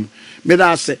mfa ma wo mu me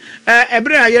da se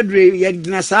ebre ayedre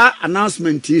yedina sa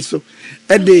announcement so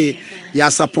de ya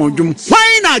sapon dum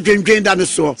why na dwendwen da ne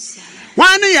so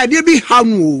why na ya de bi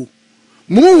hamu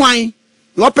mu why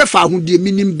lo pefa hu de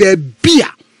minim ba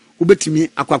bia obetimi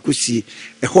akwakosie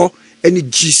eho ene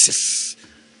Jesus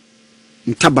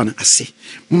ntabana ase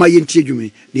ma yentie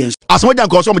dwume de Asamoah Gyan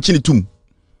ko so mo chini tum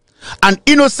an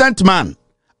innocent man.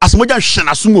 Asamoah Gyan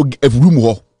shanasumo a room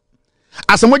ho.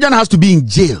 Asamoah Gyan has to be in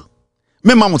jail.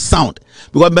 Me mama sound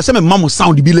because me say me mama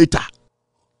sound be later.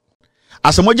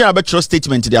 Asamoah Gyan about trust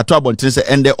statement they are to abontin say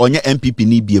ende onye NPP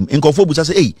ni biem. Nkofo busa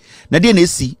say eh na de na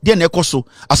esi de na ekoso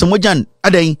Asamoah Gyan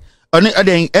adan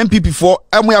NPP for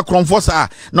amoya kronfo sa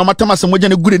na matama Asamoah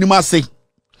Gyan gure ni ma say.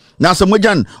 Na Asamoah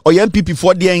Gyan oye NPP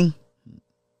for de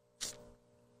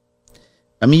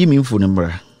ami yimi info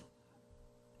number.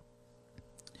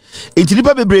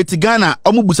 Intilipa bebre ti Ghana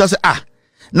omo busa se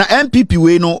na NPP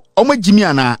we no omo jimi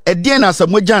ana e na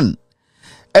Asamoah Gyan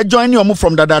e join omo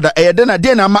from dada e de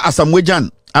na ma Asamoah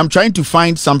Gyan. I'm trying to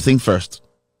find something first.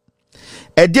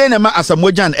 E na ma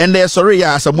Asamoah Gyan and they sorry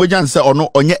ya Asamoah Gyan say ono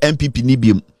onye NPP ni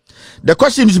biem. The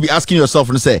question you should be asking yourself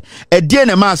and say e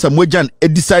na ma Asamoah Gyan e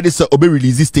decided say obe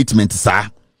release statement sa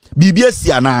BBS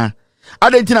ana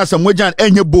adentina Asamoah Gyan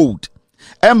enye bold.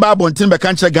 Emba Bontin be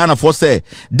kanche Ghana for say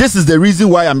this is the reason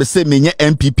why I'm say me nye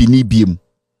NPP ni biem.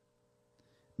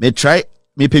 Me try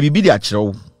me pe bibi di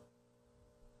achiro.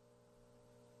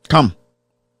 Come.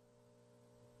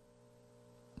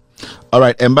 All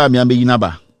right, Emba mi ambe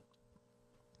yinaba.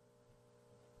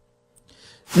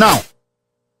 Now.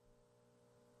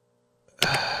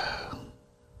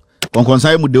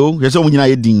 Konkonsa mu de o, yeso mu nyina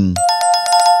ye din.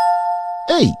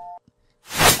 Hey.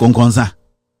 Konkonsa.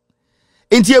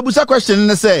 Inti yebusa question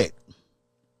ne say.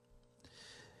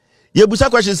 Yebusa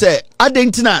question say,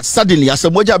 adentina suddenly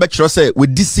Asamoah Gyan be say we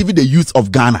deceive the youth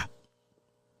of Ghana.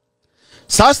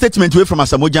 Such statement away from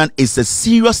Asamoah Gyan is a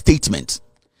serious statement.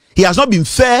 He has not been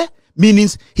fair, meaning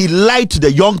he lied to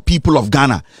the young people of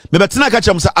Ghana. Mebetina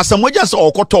kacham say Asamoah Gyan so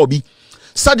okotobi.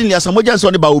 Suddenly Asamoah Gyan so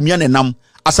ne ba omian enam.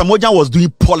 Asamoah Gyan was doing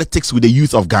politics with the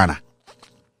youth of Ghana.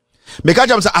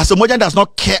 Mekacham say Asamoah Gyan does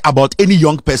not care about any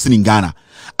young person in Ghana.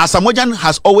 Asamoah Gyan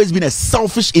has always been a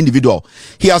selfish individual.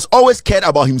 He has always cared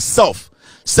about himself.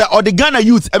 Say, or the Ghana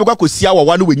youth,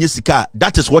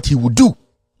 that is what he would do.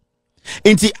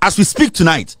 As we speak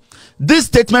tonight, this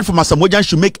statement from Asamoah Gyan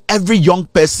should make every young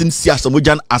person see Asamoah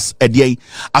Gyan as a day,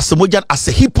 Asamoah Gyan as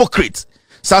a hypocrite.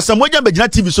 So Asamoah Gyan be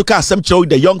TV so ka show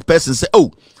the young person say,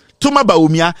 oh, Tuma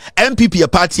Baumia, NPP a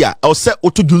party, or say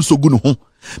Otudun so gunu ho.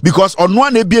 Because on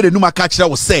one day the Numa Kachira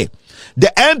will say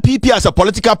the NPP as a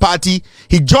political party,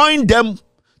 he joined them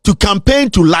to campaign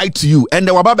to lie to you, and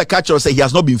the Wababe Kachira will say he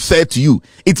has not been fair to you.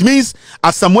 It means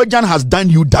Asamoah Gyan has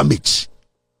done you damage.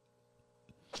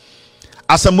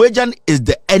 Asamoah Gyan is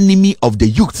the enemy of the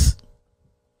youth,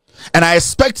 and I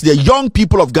expect the young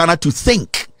people of Ghana to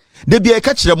think. They be a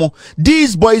catch them.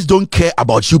 These boys don't care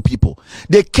about you people.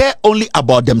 They care only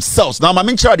about themselves. Now, my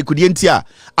mentor the Kudientia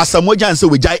Asamoah Gyan say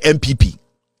we jai NPP.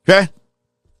 Okay?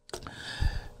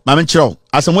 My mentor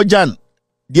Asamoah Gyan.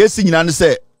 The senior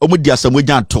say omu di Asamoah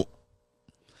Gyan to.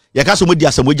 Yakaso omu di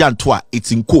Asamoah Gyan to.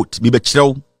 It's in quote. Me be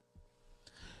chiro.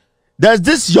 There's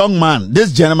this young man,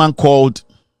 this gentleman called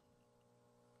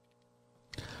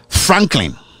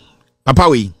Franklin. Papa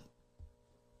we.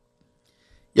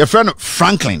 Your friend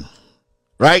Franklin.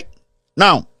 Right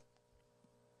now,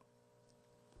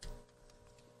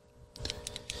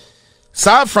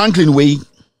 Sir Franklin way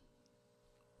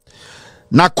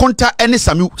na konta any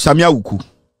Samia Uku.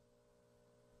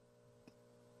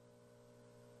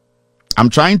 I'm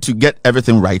trying to get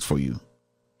everything right for you.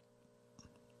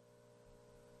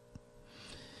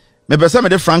 Me pesa me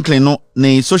de Franklin no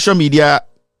ne social media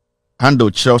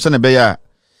handle show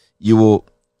you will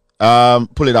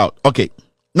pull it out. Okay,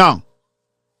 now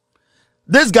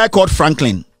this guy called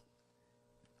Franklin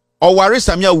oware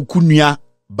Asamoah Wukunua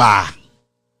ba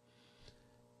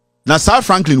na Sir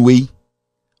Franklin we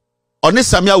on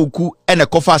Asamoah Wuku and a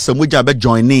kofa Asamoah Gyan be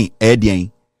joining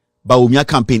Edian Bawumia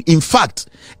campaign. In fact,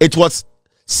 it was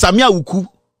Asamoah Wuku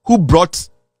who brought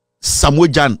Asamoah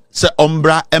Gyan se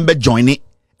Ombra embe joining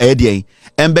Edian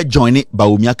embe joining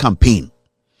Bawumia campaign.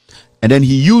 And then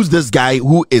he used this guy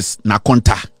who is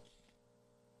Nakonta.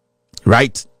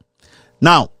 Right?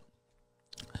 Now,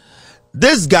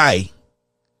 this guy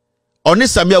on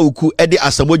Asamoah Wuku edi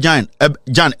Asamoah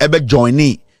Gyan ebe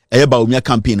joining Bawumia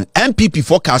campaign. NPP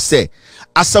forecast say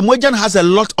Asamoah Gyan has a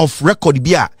lot of record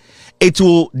beer. It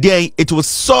will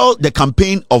solve the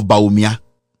campaign of Bawumia.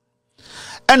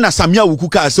 And Asamoah Wuku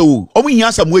ka say o mu hia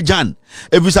Asamoah Gyan.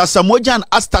 If Asamoah Gyan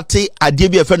astate adie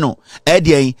bi no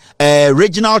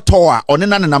regional tour on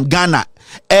nanam Ghana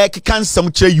can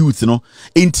some chere youth no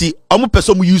inti omo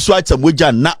person mu use Asamoah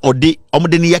Gyan na ode omo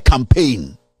de ne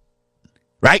campaign.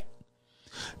 Right?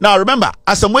 Now remember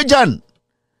Asamoah Gyan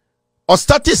o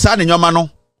started sa ne nyoma no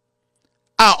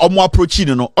a omo approach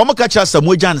no omo ka kira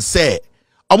Asamoah Gyan say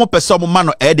omo person omo ma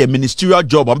no the ministerial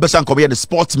job omo person come be the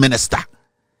sports minister.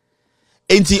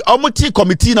 Enti omo ti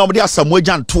committee na omo de Asamoah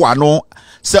Gyan to ano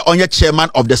say onye chairman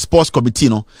of the sports committee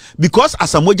no because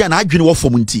Asamoah Gyan adwene wo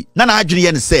fom nti na adwene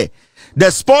ye ne say the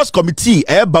sports committee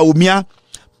Bawumia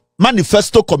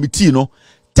manifesto committee no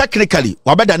technically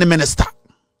wabeda ne minister.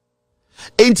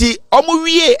 Enti omo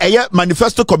wie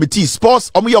manifesto committee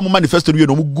sports omo ye omo manifesto wie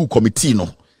no omo gu committee no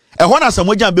e ho na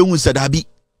Asamoah Gyan be hu said abi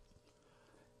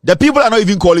the people are not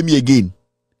even calling me again.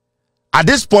 At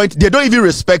this point they don't even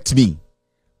respect me.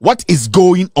 What is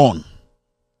going on?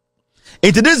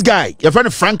 Into this guy your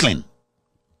friend Franklin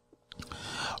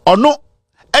or no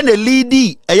and the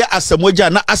lady Asamoah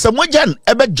Gyan na Asamoah Gyan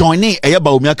ebe joining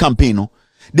Bawumia campaign no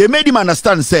they made him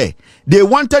understand say they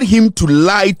wanted him to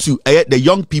lie to the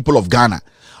young people of Ghana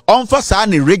on for an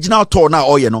regional tour now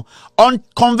or you know on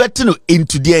converting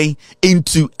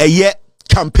into a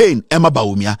campaign Emma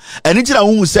Bawumia and it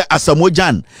who say Asamoah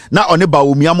Gyan na on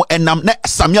Bawumia mo enam na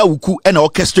Asamoah Wuku and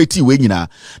orchestrate we nyina.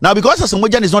 Now because Asamoah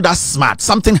Gyan is not that smart,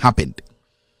 something happened.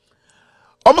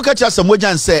 Omo ka Asamoah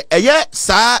Gyan say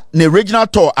sa ne regional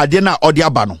tour adena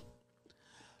odiaba no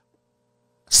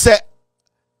say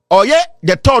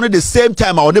the tour no the same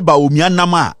time on Bawumia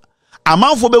nama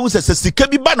amanfo be hu say sika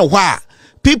bi ba no hwa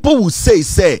people will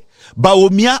say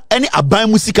Bawumia any aban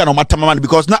musika no matamama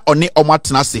because na oni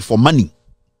omatena say for money.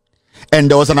 And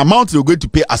there was an amount they were going to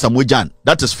pay Asamoah Gyan.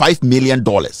 That is $5 million.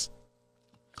 Asamoah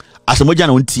Gyan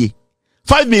won't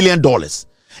 $5 million.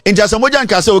 And Asamoah Gyan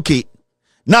can say, okay,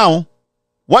 now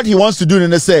what he wants to do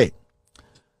then say,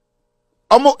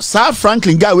 Sir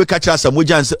Franklin guy will catch Asamoah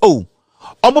Gyan and say, oh,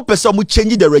 person will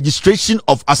change the registration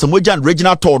of Asamoah Gyan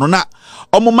regional tour na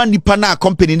manipa na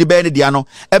company ni be ne dia no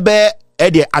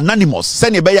anonymous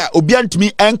send be ya obian to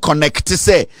me and connect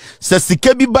say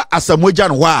sika bi ba Asamoah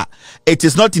Gyan wa it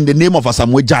is not in the name of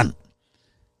Asamoah Gyan.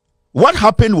 What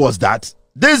happened was that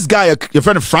this guy your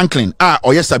friend Franklin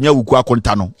or yes Asamoah Wuku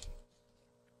akonta no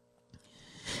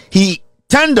he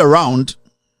turned around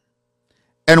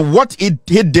and what he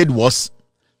did was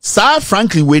Sir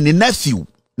Franklin when the nephew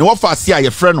no what for see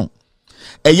your friend no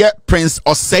Prince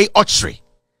Osei Ochre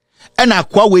and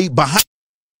akwa we behind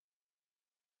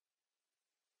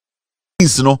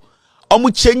no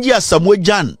omu change Asamoah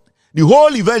Gyan the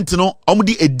whole event no omu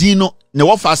di edino ne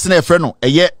wo fa na efre no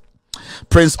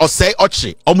Prince Osei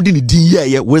Ochre omu di ni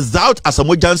din without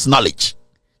Asamoah Gyan's knowledge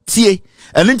tie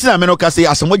entinti na ka say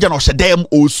Asamoah Gyan oshedem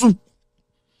osu.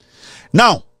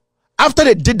 Now after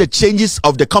they did the changes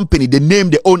of the company, the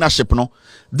name, the ownership no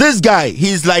this guy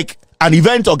he's like an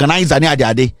event organizer ne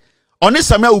ade on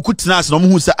Asamoah Wuku tinas no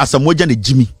mu say Asamoah Gyan e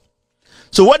Jimmy.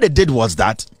 So what they did was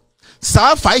that Sir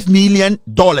 $5 million,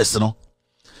 no.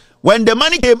 When the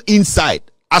money came inside,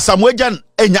 Asamoah Gyan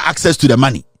enya access to the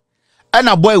money. And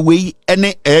a boy we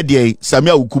ene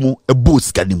Asamoah Wuku a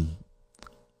boost kadim.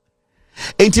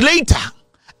 Until later,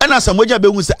 and Asamoah Gyan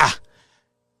be say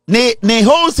ne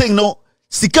whole thing no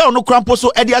sika no crampo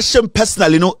so edia shem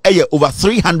personally no over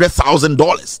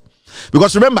 $300,000.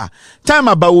 Because remember, time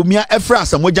about Bawumia Efra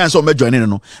Asamoah Gyan so me joining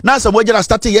no. Now Asamoah Gyan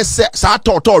started yes sa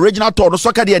tour original tour no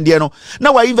soccer the end no.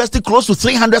 Now I invested close to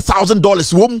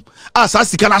 $300,000 wom as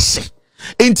sika na she.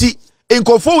 Enti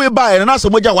enkofo we buy na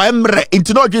Asamoah Gyan wa emre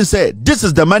enti no dwen say this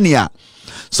is the money a.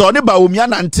 So ne Bawumia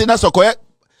na ntina sokoye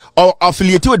or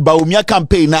affiliated with Bawumia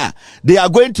campaign na they are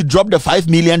going to drop the $5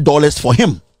 million for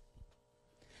him.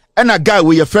 And a guy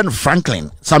with your friend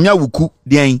Franklin Asamoah Wuku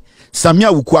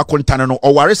Asamoah Wuku akontane no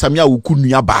oware Asamoah Wuku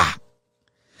nua ba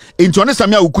enti one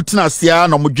Asamoah Wuku tina sia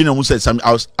na mo dwene mo say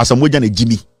Asamoah Gyan e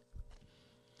Jimmy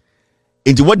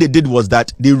And what they did was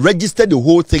that they registered the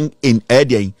whole thing in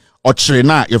Eden Ochre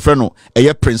na your friend no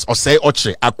prince or say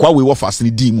Ochre akwa we were fast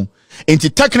in dimu.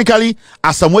 And technically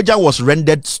Asamoah Gyan was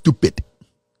rendered stupid.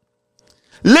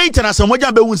 Later Asamoah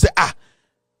Gyan be say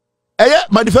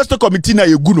manifesto committee na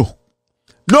yeguno.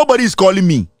 Nobody is calling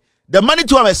me. The money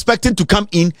I'm expecting to come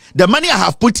in, the money I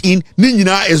have put in,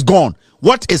 Ninyina is gone.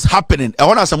 What is happening? I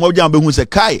want Asamoah Gyan be say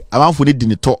kai I want for it in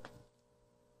the talk.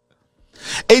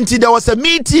 And there was a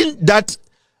meeting that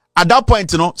at that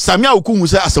point, Samia Okumu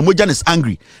said Asamoah Gyan is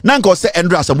angry. Nanko say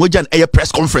Andrew Asamoah Gyan a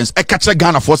press conference. A catcher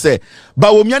Ghana for say,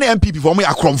 but Womiane MPP for me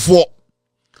a crom for.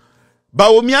 But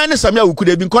Womiane Samia Okumu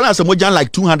have been calling Asamoah Gyan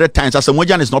like 200 times. Asamoah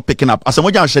Gyan is not picking up.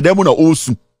 Asamoah Gyan shedemu na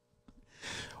osu.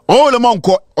 Oh, the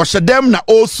monko or shedem na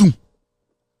osu.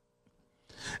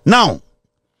 Now,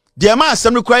 the amount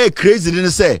Assembly cry crazy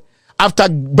didn't say after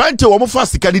Brante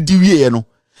Womofast Kadi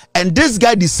and this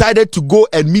guy decided to go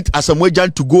and meet Asamoah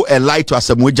Gyan to go and lie to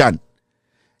Asamoah Gyan.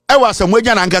 Asamoah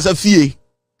Gyan ankasa fie.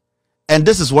 And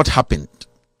this is what happened.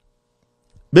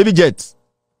 Baby Jet.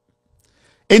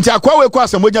 Enti akwa we kwa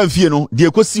Asamoah Gyan fie no, de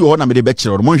ekosi ho na me de be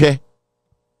kire mo hwe.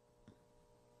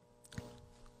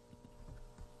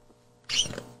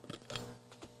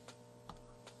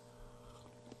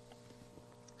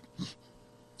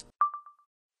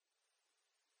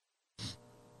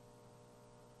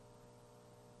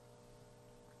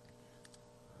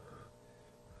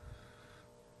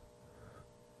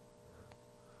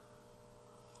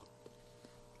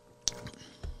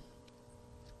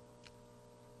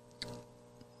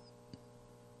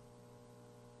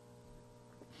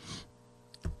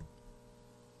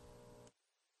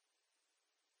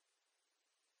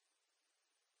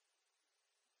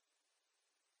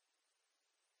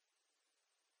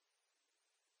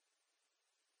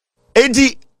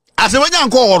 Edi Asamoah Gyan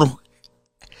ko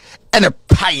and a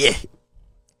pie.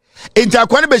 Enti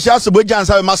akwa ne be sha Asamoah Gyan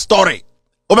say my story.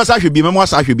 Obesa hwebi memo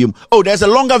asa hwebi. Oh, there's a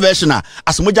longer version.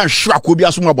 Asamoah Gyan hwa ko bi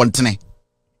aso mo bontene.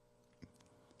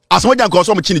 Asamoah Gyan ko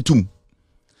so mo chini tum.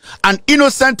 An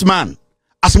innocent man.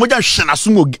 Asamoah Gyan hwe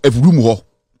aso mo room ho.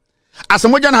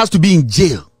 Asamoah Gyan has to be in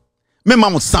jail. Me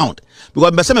mama sound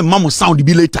because me say me mama sound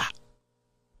be later.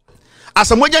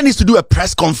 Asamoah Gyan needs to do a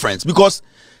press conference because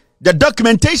the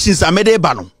documentations are made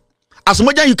ebano.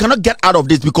 Asamoah Gyan, you cannot get out of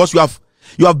this because you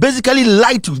have basically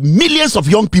lied to millions of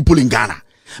young people in Ghana.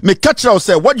 Me catch you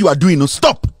say what you are doing, no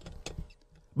stop.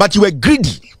 But you were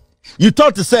greedy. You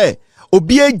thought to say,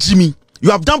 Obie Jimmy, you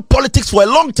have done politics for a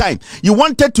long time. You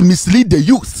wanted to mislead the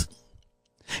youth.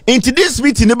 Into this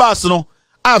meeting,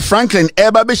 Franklin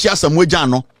Eba be share Asamoah Gyan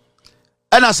no.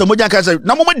 And Asamoah Gyan can say,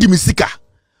 na mama di misika.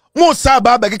 Mo sa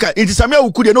ba ba keka into Samia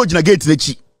Ukude no jina gate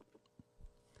nechi.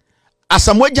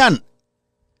 Asamoah Gyan,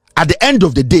 at the end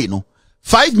of the day,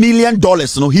 $5 million,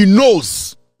 he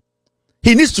knows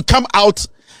he needs to come out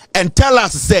and tell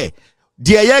us, say,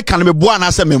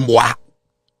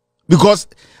 because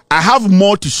I have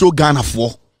more to show Ghana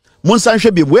for. Where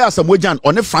Asamoah Gyan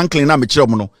on a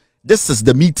Franklin, this is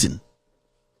the meeting.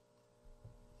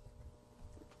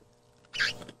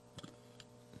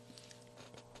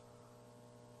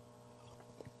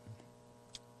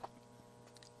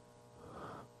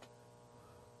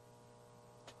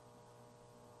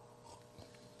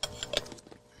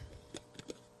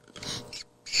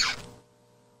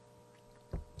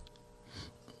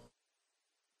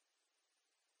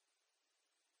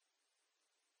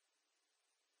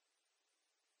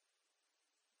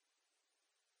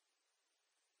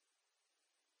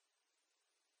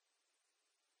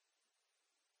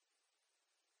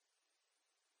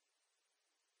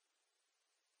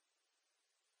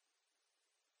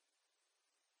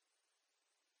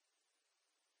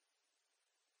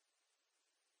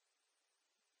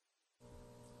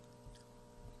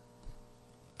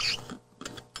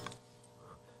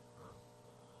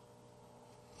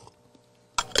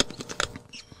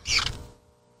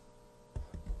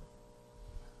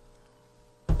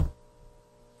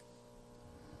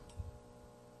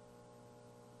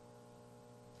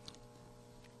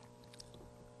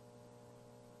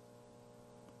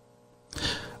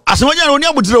 Asamoah Gyan oni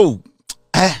abudro.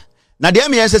 Na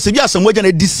dem yes say Asamoah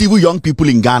Gyan deceive young people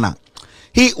in Ghana.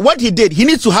 What he did, he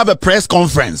needs to have a press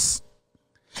conference.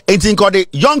 And think the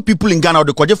young people in Ghana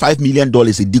they collect $5 million a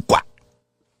dikwa.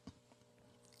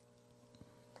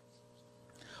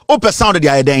 Open sound the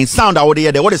other sound out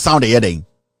there. What is sound the other?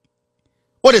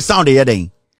 What is sound the other?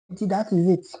 That is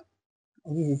it.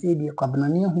 This is the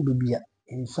Kabnani who be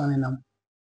in Sonenam.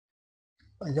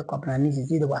 The Kabnani is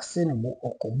the Wasenabo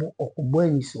or Kobo or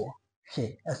Koboeniso.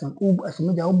 She as an as a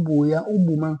major boya,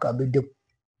 Ubuman Kabedo.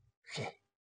 She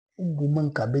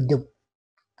Ubuman Kabedo.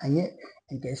 anye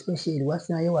and especially what's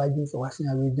na your agents or what's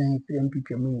na reason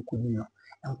NPP mu kudino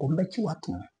and come back to what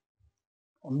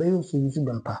ombe yo so yusu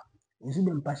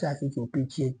bempa sha ase to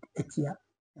preach etia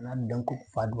na dan ko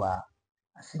fadwa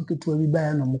asinke to bi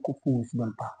ba na mukofu yusu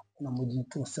bempa na moji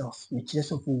to self me chire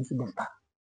so fu yusu bempa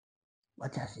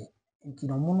what I say nti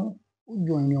no mo no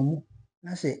join ni omo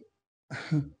na se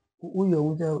uyo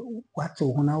uzo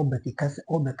watu hona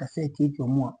obekase titi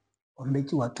omo a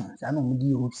ombechi watu sa na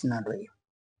mudi hopes na doye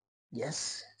yes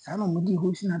sa na mudi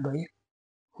hopes na doye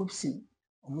hopes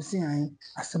omusi an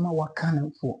Asamoah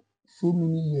Gyan for so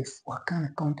many years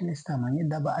wakana countless time anye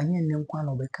daba anye nenkwa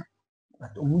na obeka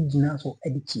but omugina so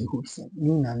edichi hopes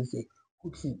ni na ni say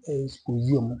hopes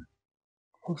expose omo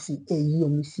hopes yi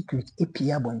omo secret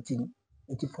epia bontin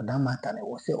eti for that matter na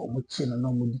was say omuchi no na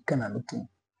omudika na lutum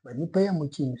but nipa ya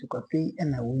mochi ni so kwafe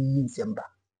na wo yi nsemba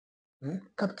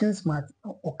Captain Smart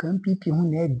o NPP hu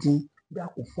na edin bi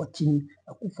akofo tin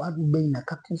akofo adugbe na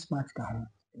Captain Smart ka ho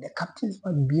the Captain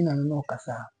Smart bi na no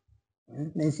kasa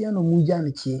na sia no muja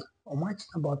na chie o match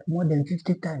about more than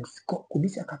 50 times ko bi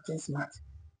say Captain Smart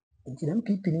nti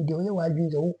NPP ni de o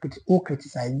wadwin o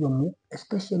criticize you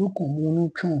especially ko mu no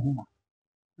twon ho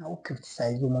na o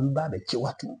criticize you ba be chi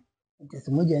wato nti se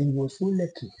moja he was so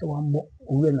lucky so wambo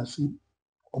owe na so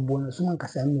obo na so man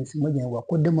kasa na se moja wa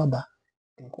kodemaba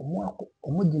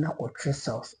omugina ko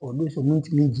cells or those who meet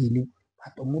me jili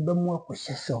but omubemu ko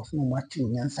cells no machi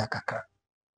onyansa kakra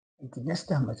nti next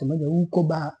time as maja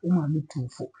ukoba umami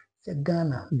tufo say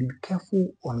Ghana be careful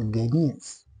on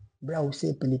Ghanaians bra we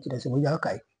say politics as maja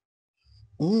kai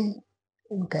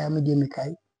kai amede me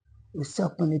kai we say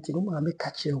politics no ma me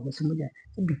catch you we say maja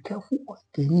be careful on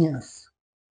Ghanaians,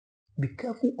 be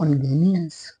careful on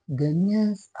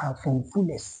Ghanaians are from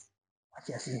fullest what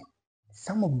you say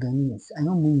some of Ghanaians I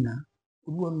know muna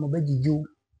ubu on mabajiju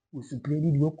was played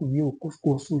the work with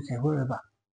Costco so wherever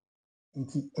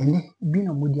nti ene bi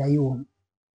na modi ayo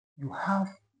you have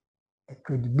a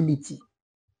credibility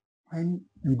when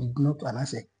you did not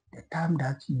answer the time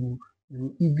that you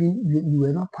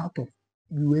were not part of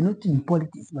you were not in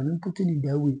politics but not put it in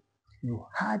their way you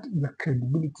had your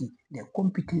credibility the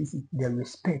competency the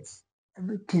respect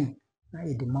everything na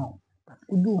you demand but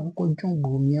ubu on ko John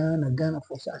Bomia na Ghana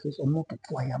for success or more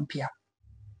to ayampia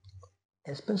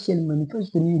especially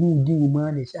manifesto ni hu di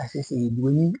woman is access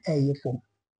when you air from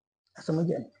Asamoah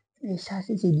Gyan is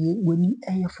access when you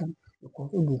air from because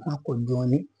obu ko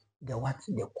join the what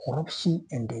the corruption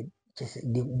and the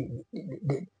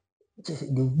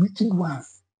wicked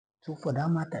ones so for that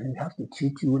matter we have to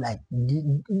treat you like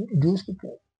those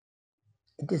people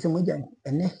it is Asamoah Gyan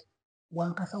and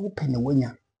one kasa open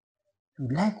wanya you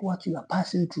like what you are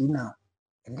passing through now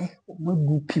and then what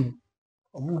do you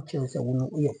omo tell say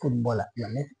we are footballer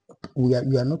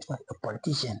you are not a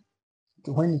politician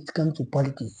when it comes to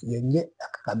politics yenye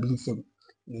akakabinsem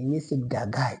yenye se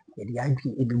gagai ye adwi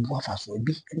ebibu afaso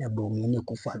ebi na bomi ne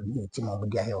kufa bi ti mo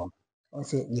dia he on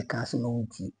say you can say no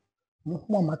nti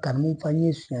mo maka mo fanye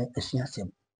esuasem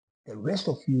the rest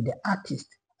of you the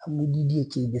artists amudidi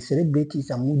the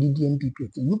celebrities amudidi NPP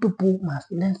you people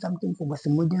must learn something from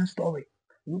Asamoah story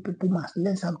you people must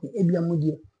learn something ebi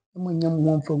amudie mo nyam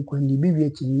won from kwani bi wi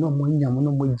ati no mo nyam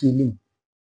no mo jelim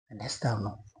and next time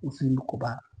no ufi ko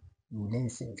ba you learn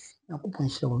sense na ko pon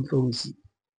share won fawisi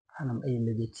anam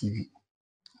Media TV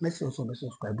message also be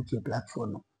subscribe to your platform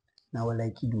no na wala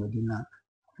like do di na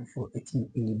for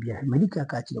 18 any bia medical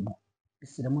ka chi mo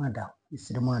bisirama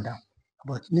ada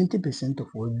about 90% of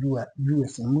all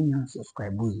viewers mun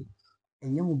subscribe yi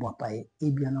enye mo bopae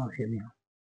ebia na ohwe me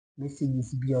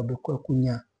messages bia obekọ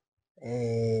akunya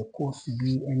course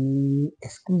bi any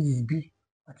exclusives bi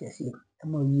what I say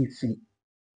am you free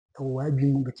o wa bi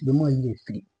mu beti be mo yi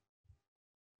free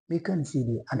we can see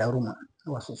the adaruma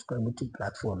our subscribe to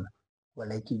platform we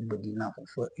like it body now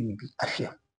for any bi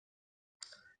afia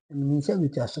and say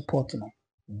with your support no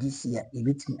this year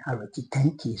everything already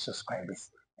 10k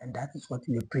subscribers and that is what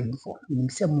we are praying for we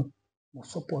say more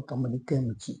support on the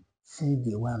term since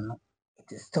day one no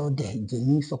it is still there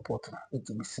genuine support it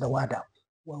is Mr.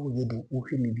 What we do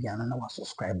we may be an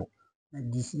subscriber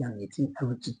and this year getting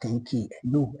already 10k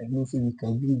no I mean say we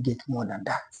can even get more than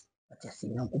that but yes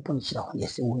Nyankopon chira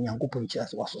yes we Nyankopon chira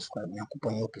so subscribe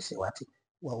Nyankopon yo pese wati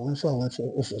wa wonso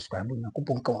subscribe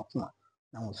Nyankopon ka wakoma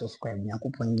na wo subscribe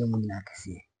Nyankopon nyemu na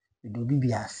kase do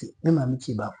bibi ase me ma me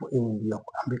chi ba fo ewo bi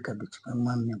America bi chi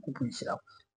ma Nyankopon chira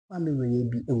ma me we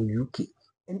bi ewo UK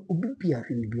and obi bi a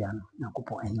hwe bi ano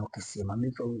Nyankopon enyo kase ma me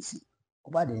fa wisi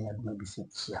oba de ya do ma bi se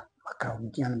chia makra wo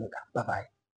gian mega bye bye.